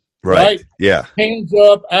numbers, right? Yeah. Hands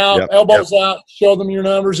up, out, elbows out, show them your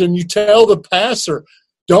numbers, and you tell the passer,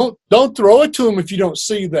 don't throw it to them if you don't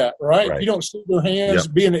see that, right? If you don't see their hands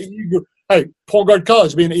being an eager, hey, point guard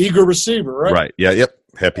college, being an eager receiver, right? Right. Yeah, yep.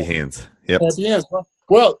 Happy hands. Yep. Happy hands.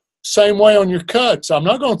 Well, same way on your cuts. I'm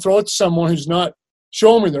not going to throw it to someone who's not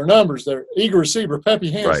showing me their numbers. They're eager receiver,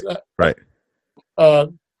 peppy hands. Right.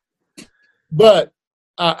 But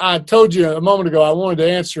I told you a moment ago I wanted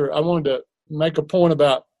to make a point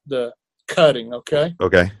about the cutting, okay?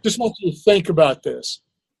 Okay. Just want you to think about this.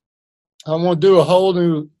 I want to do a whole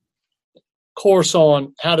new course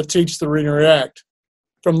on how to teach the read and react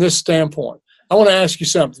from this standpoint. I want to ask you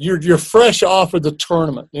something. You're fresh off of the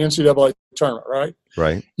tournament, the NCAA tournament, right?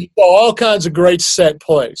 Right. You saw all kinds of great set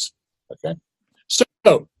plays, okay? So,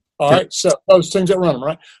 all right, so those things that run them,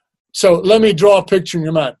 right? So let me draw a picture in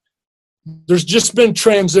your mind. There's just been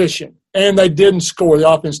transition, and they didn't score. The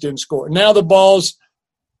offense didn't score. Now the balls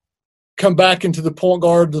come back into the point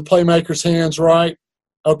guard, the playmaker's hands, right?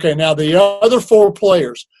 Okay, now the other four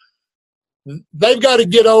players, they've got to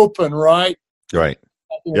get open, right? Right.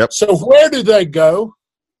 Yep. So where do they go?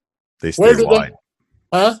 They stay wide.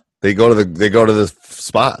 Huh? They go to the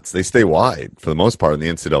spots. They stay wide for the most part in the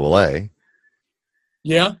NCAA.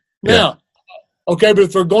 Yeah. Now, okay, but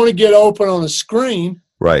if they're going to get open on a screen,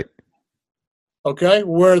 right? Okay,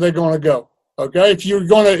 where are they going to go? Okay, if you're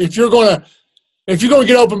going to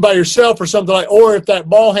get open by yourself or something like, or if that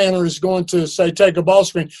ball handler is going to say take a ball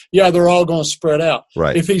screen, they're all going to spread out.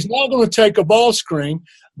 Right. If he's not going to take a ball screen,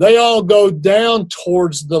 they all go down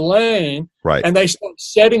towards the lane. Right. And they start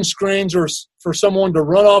setting screens or for someone to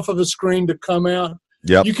run off of the screen to come out.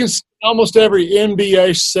 Yep. You can see almost every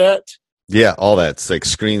NBA set. Yeah, all that's like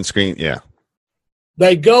screen. Yeah.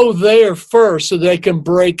 They go there first so they can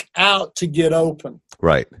break out to get open.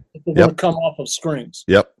 Right. If they're going to come off of screens.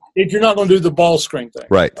 Yep. If you're not going to do the ball screen thing.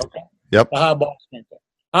 Right. Okay. Yep. The high ball screen thing.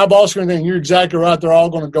 High ball screen thing, you're exactly right. They're all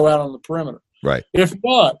going to go out on the perimeter. Right. If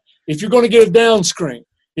not, if you're going to get a down screen,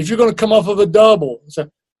 if you're going to come off of a double, so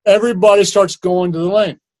everybody starts going to the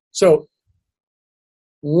lane. So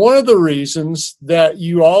one of the reasons that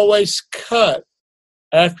you always cut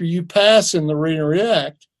after you pass in the read and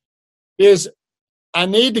react is I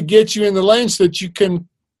need to get you in the lane so that you can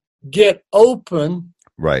get open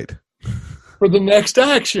right for the next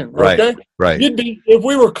action. Right. Okay? Right. If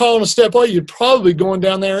we were calling a step play, you'd probably be going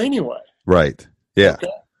down there anyway. Right. Yeah. Okay?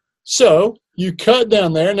 So you cut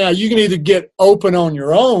down there. Now you can either get open on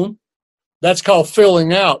your own. That's called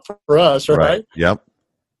filling out for us, right? Yep.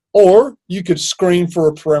 Or you could screen for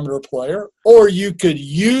a perimeter player, or you could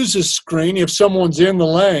use a screen if someone's in the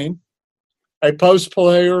lane, a post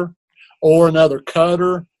player or another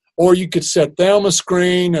cutter, or you could set them a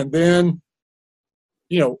screen and then,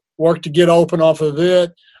 work to get open off of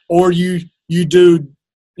it. Or you do,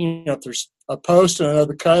 if there's a post and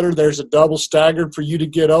another cutter, there's a double staggered for you to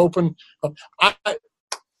get open. What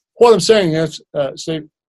I'm saying is, Steve,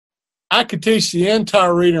 I could teach the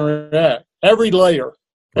entire read and react, every layer,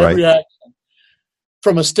 every action,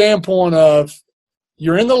 from a standpoint of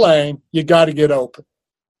you're in the lane, you got to get open.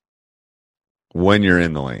 When you're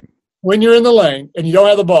in the lane. When you're in the lane and you don't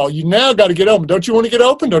have the ball, you now got to get open. Don't you want to get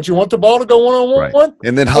open? Don't you want the ball to go one-on-one? Right.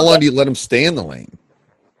 And then how long do you let them stay in the lane?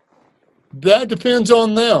 That depends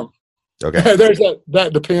on them. Okay. That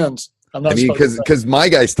depends. Because my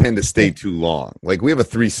guys tend to stay too long. Like we have a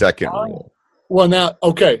 3-second rule. Well, now,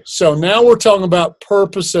 okay. So now we're talking about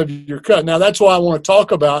purpose of your cut. Now that's why I want to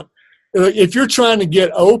talk about if you're trying to get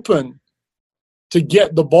open to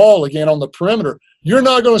get the ball again on the perimeter, you're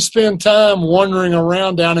not going to spend time wandering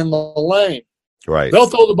around down in the lane. Right. They'll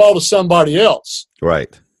throw the ball to somebody else.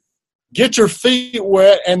 Right. Get your feet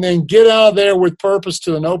wet and then get out of there with purpose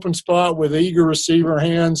to an open spot with eager receiver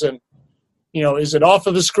hands. And, is it off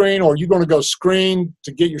of the screen or are you going to go screen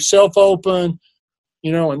to get yourself open?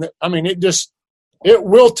 It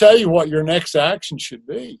will tell you what your next action should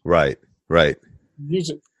be. Right.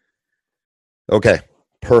 Use it. Okay.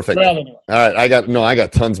 Perfect. Well, anyway. All right. I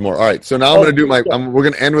got tons more. All right. So now I'm going to do we're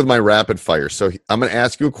going to end with my rapid fire. So I'm going to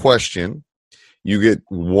ask you a question. You get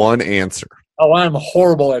one answer. Oh, I'm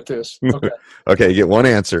horrible at this. Okay. Okay, you get one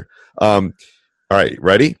answer. All right,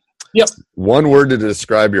 ready? Yep. One word to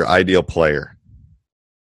describe your ideal player.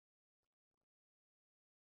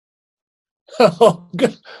 Oh,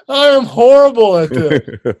 God. I am horrible at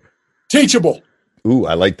this. Teachable. Ooh,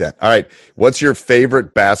 I like that. All right, what's your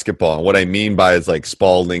favorite basketball? And what I mean by is like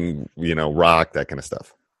Spalding, Rock, that kind of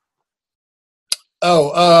stuff.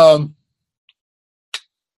 Oh,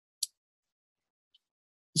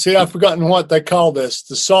 see, I've forgotten what they call this.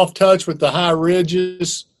 The soft touch with the high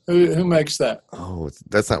ridges. Who makes that? Oh,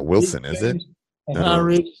 that's not Wilson, is it? The high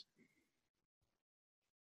ridges.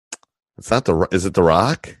 It's not is it The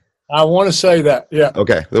Rock? I want to say that, yeah.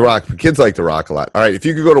 Okay, The Rock. Kids like The Rock a lot. All right, if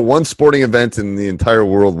you could go to one sporting event in the entire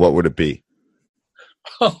world, what would it be?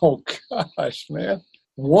 Oh, gosh, man.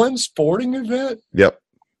 One sporting event? Yep.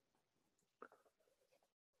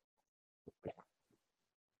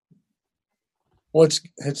 Well,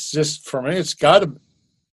 it's just, for me, it's got to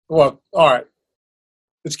 – well, all right.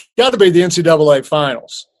 It's got to be the NCAA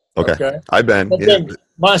finals. Okay. I've been. But Yeah. then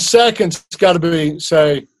my second's got to be,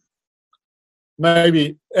 say,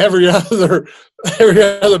 maybe every other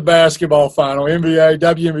basketball final, NBA,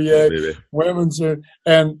 WNBA, Maybe. women's,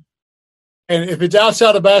 and if it's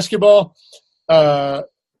outside of basketball, the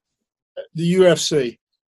UFC.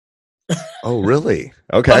 Oh, really?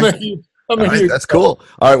 Okay. I'm a All right, huge that's cool.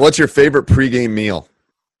 All right, what's your favorite pregame meal?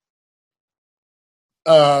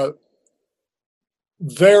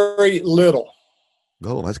 Very little.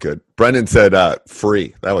 Oh, that's good. Brendan said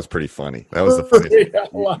free. That was pretty funny. That was the funniest.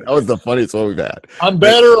 That was the funniest one we've had. I'm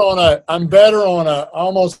better on a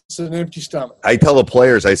almost an empty stomach. I tell the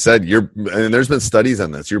players, I said, and there's been studies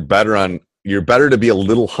on this. You're better to be a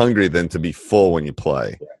little hungry than to be full when you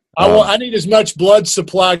play. I need as much blood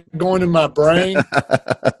supply going in my brain.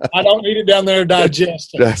 I don't need it down there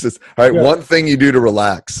digesting. All right, Yeah. one thing you do to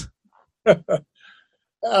relax.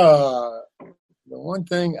 The one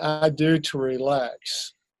thing I do to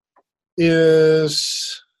relax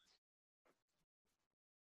is,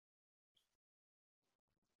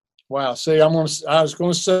 wow. See, I was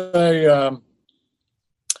going to say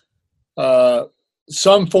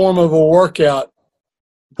some form of a workout.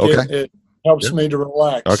 Okay. It helps me to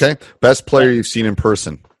relax. Okay. Best player you've seen in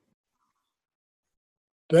person.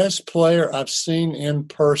 Best player I've seen in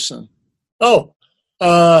person. Oh,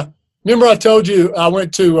 remember I told you I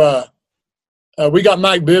went to we got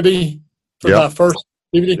Mike Bibby for my first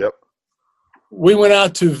DVD. Yep. We went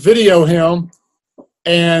out to video him,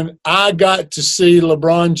 and I got to see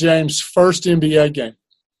LeBron James' first NBA game,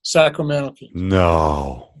 Sacramento Kings.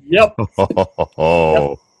 No. Yep. Oh.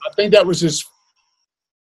 Yep. I think that was his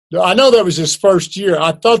 – I know that was his first year.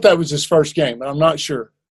 I thought that was his first game, but I'm not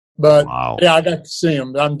sure. But, Wow. yeah, I got to see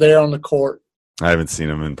him. I'm there on the court. I haven't seen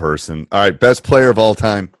him in person. All right, best player of all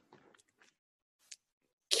time.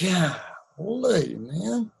 Golly,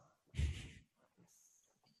 man.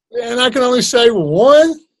 And I can only say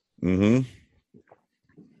one? Mm-hmm.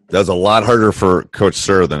 That was a lot harder for Coach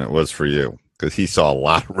Sir than it was for you because he saw a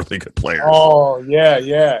lot of really good players. Oh, yeah.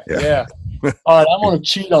 All right, I'm going to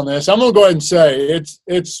cheat on this. I'm going to go ahead and say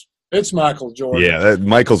it's Michael Jordan. Yeah,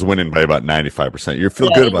 Michael's winning by about 95%. You feel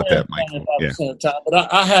good about that, Michael. 95% of the time,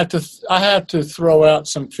 but I have to throw out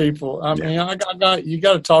some people. I mean, you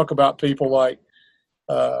got to talk about people like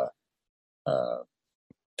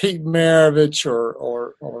Pete Maravich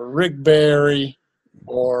or Rick Barry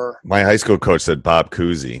or my high school coach said Bob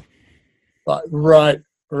Cousy. Right.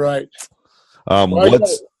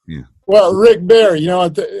 Well, Rick Barry,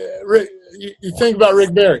 you think about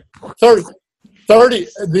Rick Barry, 30,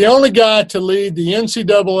 the only guy to lead the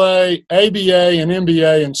NCAA, ABA, and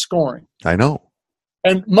NBA in scoring. I know.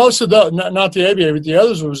 And most of the, not the ABA, but the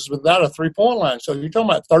others was without a three-point line. So you're talking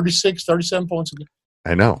about 36, 37 points a game.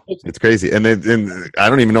 I know. It's crazy. And I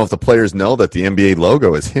don't even know if the players know that the NBA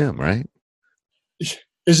logo is him, right?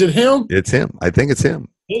 Is it him? It's him. I think it's him.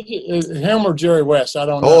 Is it him or Jerry West? I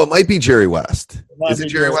don't know. Oh, it might be Jerry West. might Is it be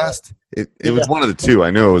Jerry Jerry West? It was one of the two. I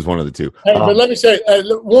knew it was one of the two. Hey, but let me say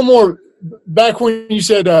one more. Back when you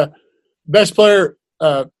said best player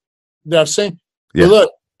that I've seen. Yeah. Well,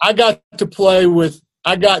 look, I got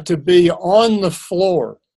to be on the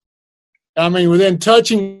floor. I mean, within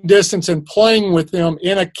touching distance and playing with him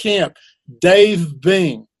in a camp. Dave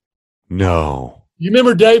Bing. No. You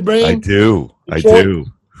remember Dave Bing? I do.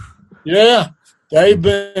 Yeah, Dave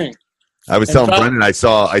Bing. I was telling Brendan, I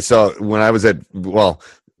saw when I was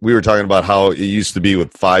we were talking about how it used to be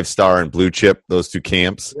with 5-Star and Blue Chip, those two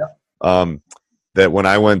camps. Yeah. That when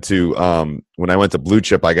I went to Blue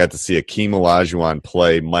Chip, I got to see Akeem Olajuwon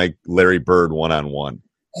play Larry Bird 1-on-1.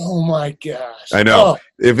 Oh my gosh! I know.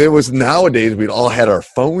 If it was nowadays, we'd all had our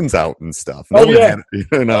phones out and stuff. What's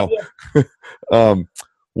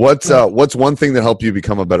one thing that helped you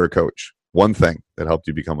become a better coach? One thing that helped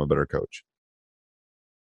you become a better coach.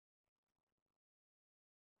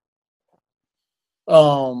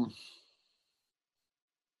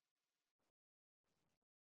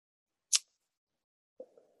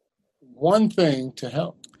 One thing to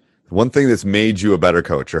help. One thing that's made you a better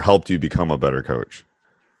coach or helped you become a better coach.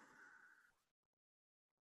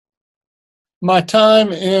 My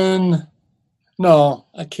time in. No,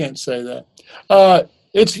 I can't say that.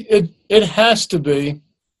 It has to be.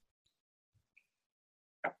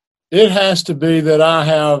 It has to be that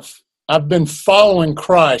I've been following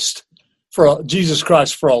Jesus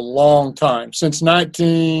Christ for a long time, since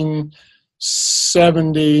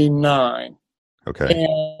 1979. Okay.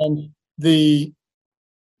 And the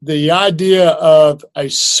idea of a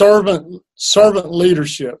servant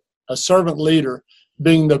leadership, a servant leader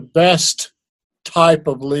being the best type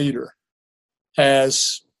of leader,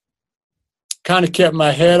 has kind of kept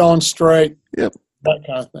my head on straight. Yep. That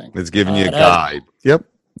kind of thing. It's giving you a guide. Yep.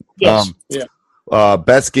 Yes. Yeah.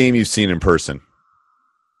 Best game you've seen in person.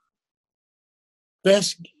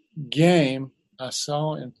 Best game I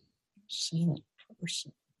seen in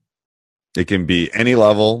person. It can be any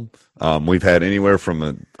level. We've had anywhere from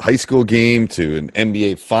a high school game to an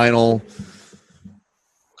NBA final.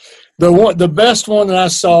 The best one that I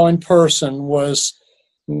saw in person was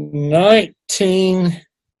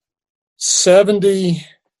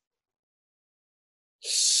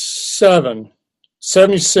 1977,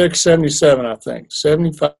 76, 77, I think,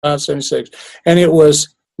 75, 76. And it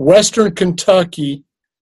was Western Kentucky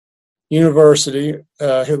University,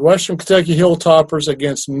 Western Kentucky Hilltoppers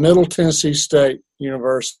against Middle Tennessee State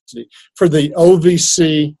University for the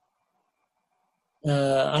OVC.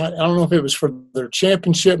 I don't know if it was for their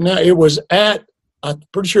championship now. It was I'm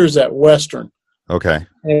pretty sure it was at Western. Okay.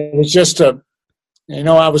 It was just I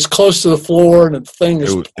was close to the floor, and the thing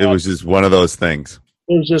is. It was just one of those things.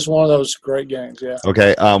 It was just one of those great games, yeah.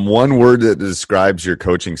 Okay. One word that describes your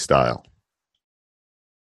coaching style.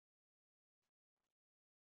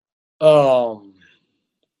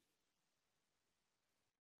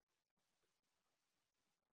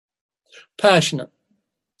 Passionate.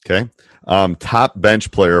 Okay. Top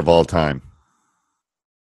bench player of all time.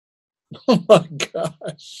 Oh my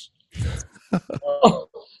gosh.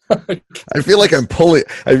 I feel like I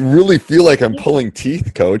really feel like I'm pulling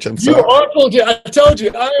teeth, Coach. I'm sorry. I told you, I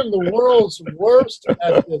am the world's worst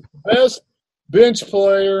at the best bench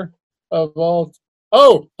player of all.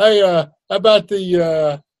 Oh, hey, how about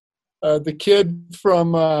the kid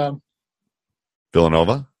from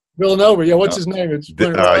Villanova? Villanova, yeah. What's his name? It's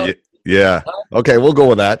yeah. Okay, we'll go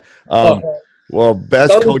with that. Well,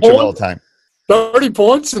 best coach of all time. 30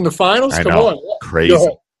 points in the finals? I Come know. on. Crazy.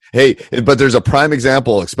 Hey, but there's a prime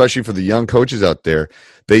example, especially for the young coaches out there.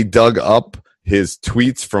 They dug up his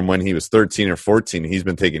tweets from when he was 13 or 14. He's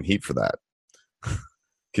been taking heat for that.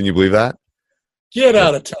 Can you believe that? Get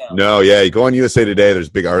out of town. No, yeah. You go on USA Today. There's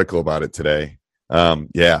a big article about it today.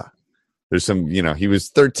 Yeah. There's some, he was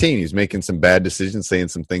 13. He's making some bad decisions, saying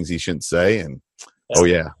some things he shouldn't say. And, oh,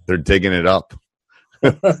 yeah, they're digging it up.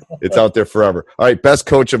 It's out there forever. All right, best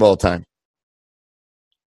coach of all time.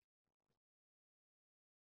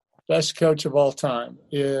 Best coach of all time.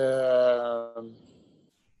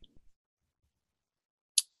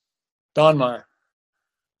 Don Meyer.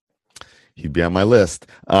 He'd be on my list.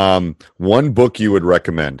 One book you would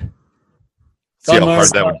recommend. See how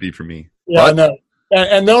hard that would be for me. Yeah, I know.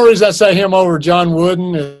 And the only reason I say him over John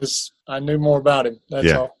Wooden is I knew more about him. That's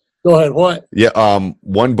all. Go ahead. What? Yeah.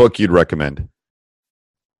 One book you'd recommend.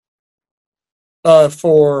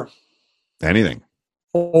 For anything.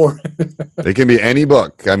 For it can be any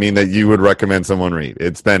book. I mean, that you would recommend someone read.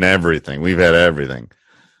 It's been everything. We've had everything.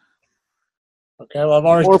 Okay. Well, I've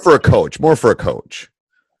already more for a coach. More for a coach.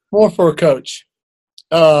 What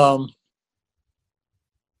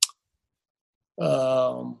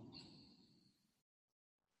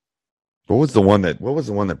was the one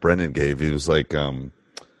that Brendan gave? He was like some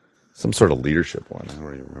sort of leadership one. I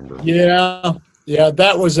don't even remember. Yeah,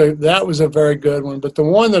 that was a very good one. But the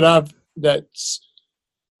one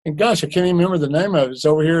and gosh, I can't even remember the name of it. It's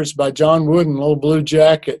over here. It's by John Wooden, Little Blue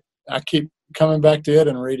Jacket. I keep coming back to it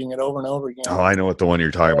and reading it over and over again. Oh, I know what the one you're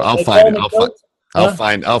talking about. I'll find it.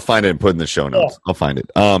 I'll find it and put it in the show notes. Yeah. I'll find it.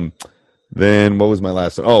 Then what was my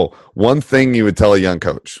last one? Oh, one thing you would tell a young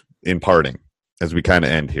coach in parting as we kind of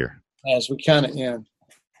end here. As we kind of end.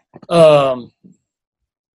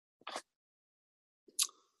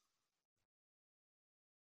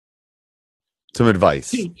 Some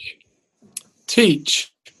advice. Teach.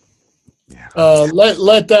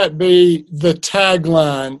 Let that be the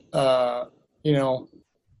tagline,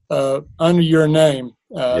 under your name.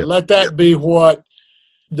 Let that be what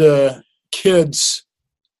the kids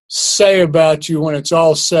say about you when it's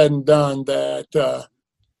all said and done, that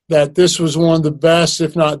this was one of the best,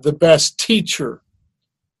 if not the best teacher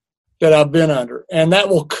that I've been under. And that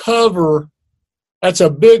will cover, that's a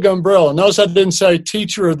big umbrella. Notice I didn't say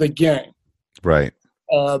teacher of the game. Right.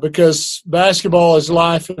 Because basketball is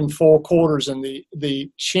life in 4 quarters, and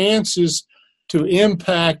the chances to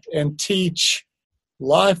impact and teach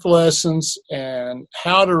life lessons and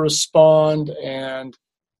how to respond and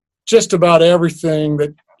just about everything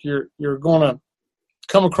that you're going to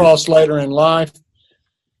come across later in life.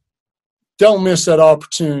 Don't miss that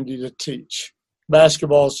opportunity to teach.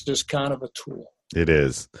 Basketball is just kind of a tool. It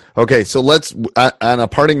is. Okay, so let's, on a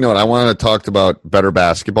parting note, I want to talk about Better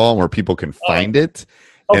Basketball and where people can find it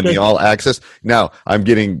and the all access. Now, I'm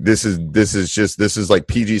getting, this is like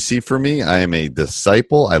PGC for me. I am a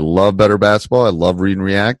disciple. I love Better Basketball. I love Read and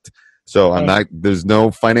React. So there's no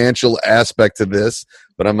financial aspect to this,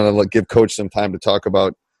 but I'm going to give Coach some time to talk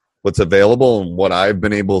about what's available and what I've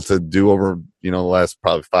been able to do over, the last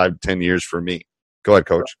probably 5-10 years for me. Go ahead,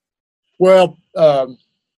 Coach. Well,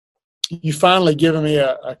 you finally given me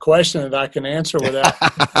a question that I can answer without.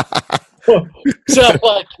 Sound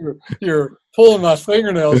like you're pulling my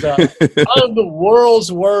fingernails out. I'm the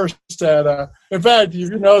world's worst at. In fact,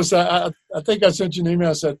 you notice, I think I sent you an email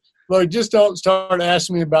that said, "Look, just don't start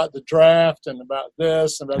asking me about the draft and about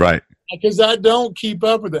this and about right," because I don't keep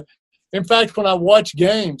up with it. In fact, when I watch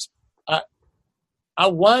games, I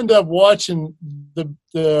wind up watching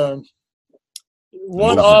the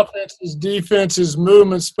what offenses, defenses,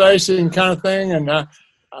 movement, spacing kind of thing, and I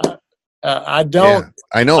don't. Yeah.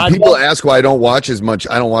 I know people ask why I don't watch as much.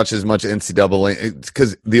 I don't watch as much NCAA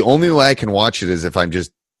because the only way I can watch it is if I'm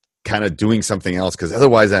just kind of doing something else. Because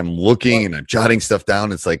otherwise, I'm looking and I'm jotting stuff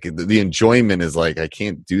down. It's like the enjoyment is like I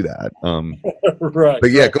can't do that. Right.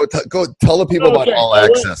 But yeah, go tell the people about all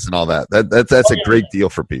access and all that. That's a great deal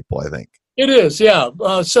for people. I think it is. Yeah.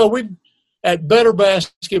 So we at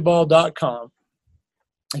betterbasketball.com.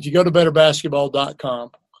 If you go to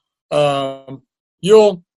betterbasketball.com,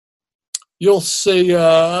 you'll see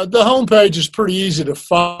the homepage is pretty easy to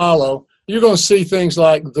follow. You're going to see things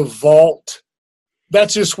like the vault.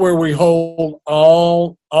 That's just where we hold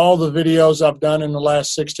all the videos I've done in the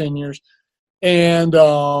last 16 years. And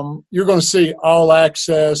you're going to see all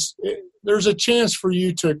access. There's a chance for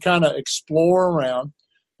you to kind of explore around.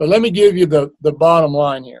 But let me give you the bottom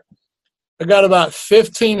line here. I got about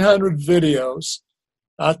 1,500 videos.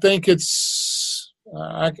 I think it's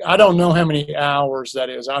I don't know how many hours that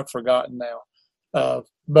is. I've forgotten now.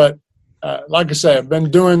 But like I say, I've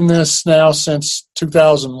been doing this now since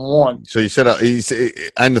 2001. So you said,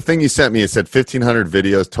 and the thing you sent me, it said 1,500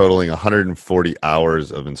 videos totaling 140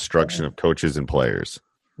 hours of instruction of coaches and players.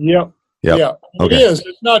 Yep. Yeah, okay. It is.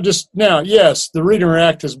 It's not just now. Yes, the Read and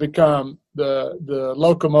React has become the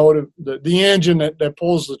locomotive, the engine that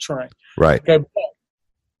pulls the train. Right. Okay.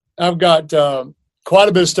 I've got quite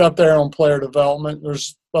a bit of stuff there on player development.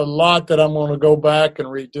 There's a lot that I'm going to go back and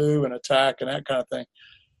redo and attack and that kind of thing.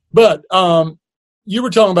 But you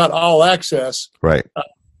were talking about all access. Right.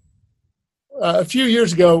 A few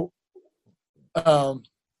years ago,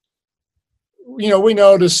 we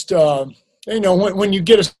noticed, when you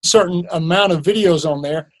get a certain amount of videos on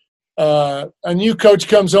there, a new coach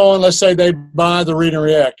comes on, let's say they buy the Read and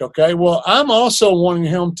React, okay? Well, I'm also wanting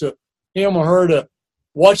him or her to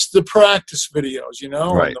watch the practice videos,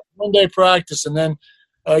 right. And the one-day practice, and then,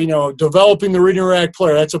 developing the Read and React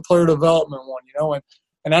player. That's a player development one,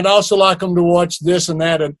 and I'd also like them to watch this and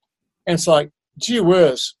that. And it's like, gee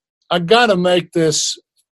whiz, I got to make this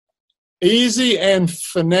easy and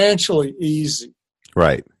financially easy.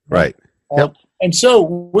 Right. Yep. And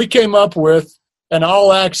so we came up with an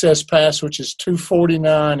all-access pass, which is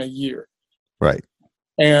 $249 a year. Right.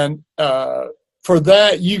 And for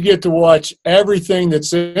that, you get to watch everything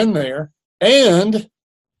that's in there. And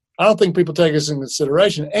I don't think people take this into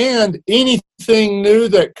consideration. And anything new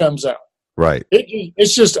that comes out. Right.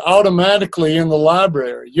 It's just automatically in the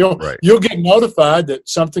library. You'll get notified that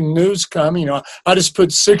something new's coming. I just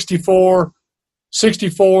put 64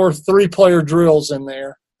 3-player drills in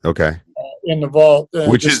there. Okay. In the vault.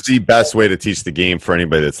 Which is the best way to teach the game for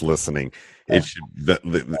anybody that's listening. It should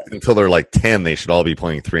until they're like 10, they should all be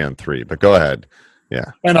playing 3-on-3. But go ahead. Yeah.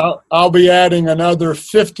 And I'll be adding another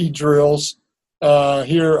 50 drills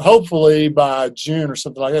here, hopefully by June or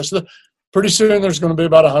something like that. So pretty soon there's going to be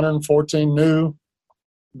about 114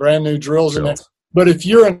 brand new drills in there. But if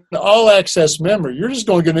you're an all-access member, you're just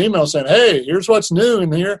going to get an email saying, hey, here's what's new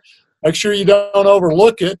in here. make sure you don't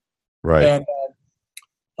overlook it. Right. And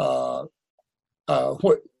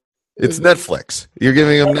it's Netflix. You're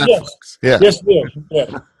giving them Netflix. Yeah. Yes, it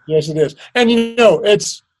is. Yes, it is. And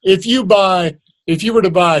it's if you were to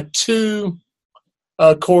buy 2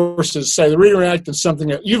 courses, say the Read and React and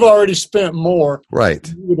something else, you've already spent more. Right.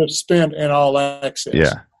 Than you would have spent in All Access.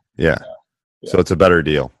 Yeah. So it's a better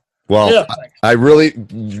deal. Well, I really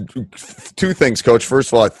 2 things, Coach. First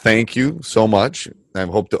of all, I thank you so much. I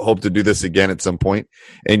hope to do this again at some point.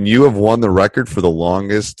 And you have won the record for the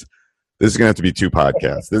longest. This is going to have to be 2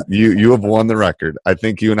 podcasts. You have won the record. I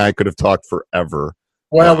think you and I could have talked forever.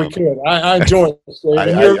 Well, we could. I enjoy this.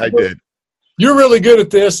 I did. You're really good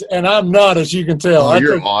at this, and I'm not, as you can tell. Oh,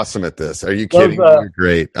 you're awesome at this. Are you kidding me? You're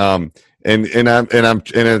great. And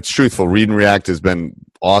it's truthful. Read and React has been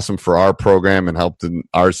awesome for our program and helped in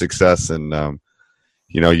our success. And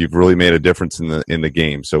you've really made a difference in the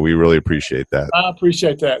game. So we really appreciate that. I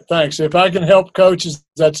appreciate that. Thanks. If I can help coaches,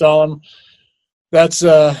 that's all. That's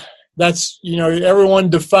everyone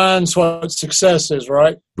defines what success is,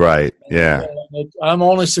 right? Right. Yeah. I'm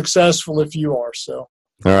only successful if you are. So.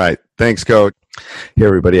 All right. Thanks, Coach. Hey,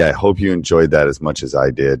 everybody. I hope you enjoyed that as much as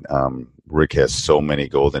I did. Rick has so many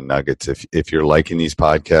golden nuggets. If you're liking these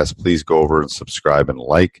podcasts, please go over and subscribe and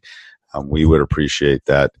like. We would appreciate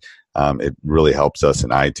that. It really helps us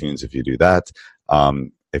in iTunes if you do that.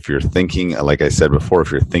 If you're thinking, like I said before, if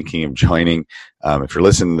you're thinking of joining, if you're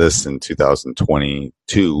listening to this in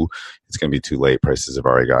 2022, it's going to be too late. Prices have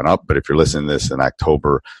already gone up. But if you're listening to this in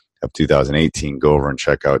October of 2018, go over and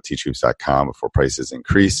check out teachhoops.com before prices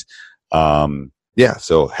increase.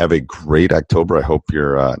 So have a great October. I hope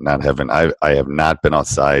you're not having, I have not been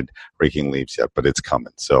outside raking leaves yet, but it's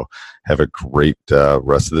coming. So have a great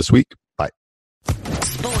rest of this week. Bye.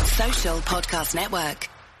 Sports Social Podcast Network.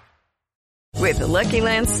 With the Lucky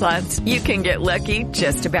Land Slots, you can get lucky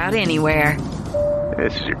just about anywhere.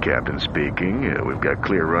 This is your captain speaking. We've got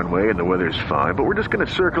clear runway and the weather's fine, but we're just going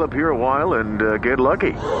to circle up here a while and get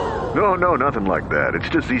lucky. No, nothing like that. It's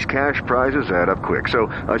just these cash prizes add up quick. So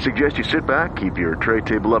I suggest you sit back, keep your tray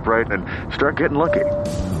table upright, and start getting lucky.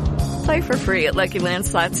 Play for free at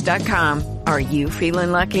LuckyLandSlots.com. Are you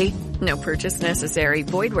feeling lucky? No purchase necessary.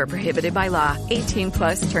 Void where prohibited by law.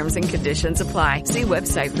 18+ terms and conditions apply. See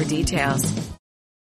website for details.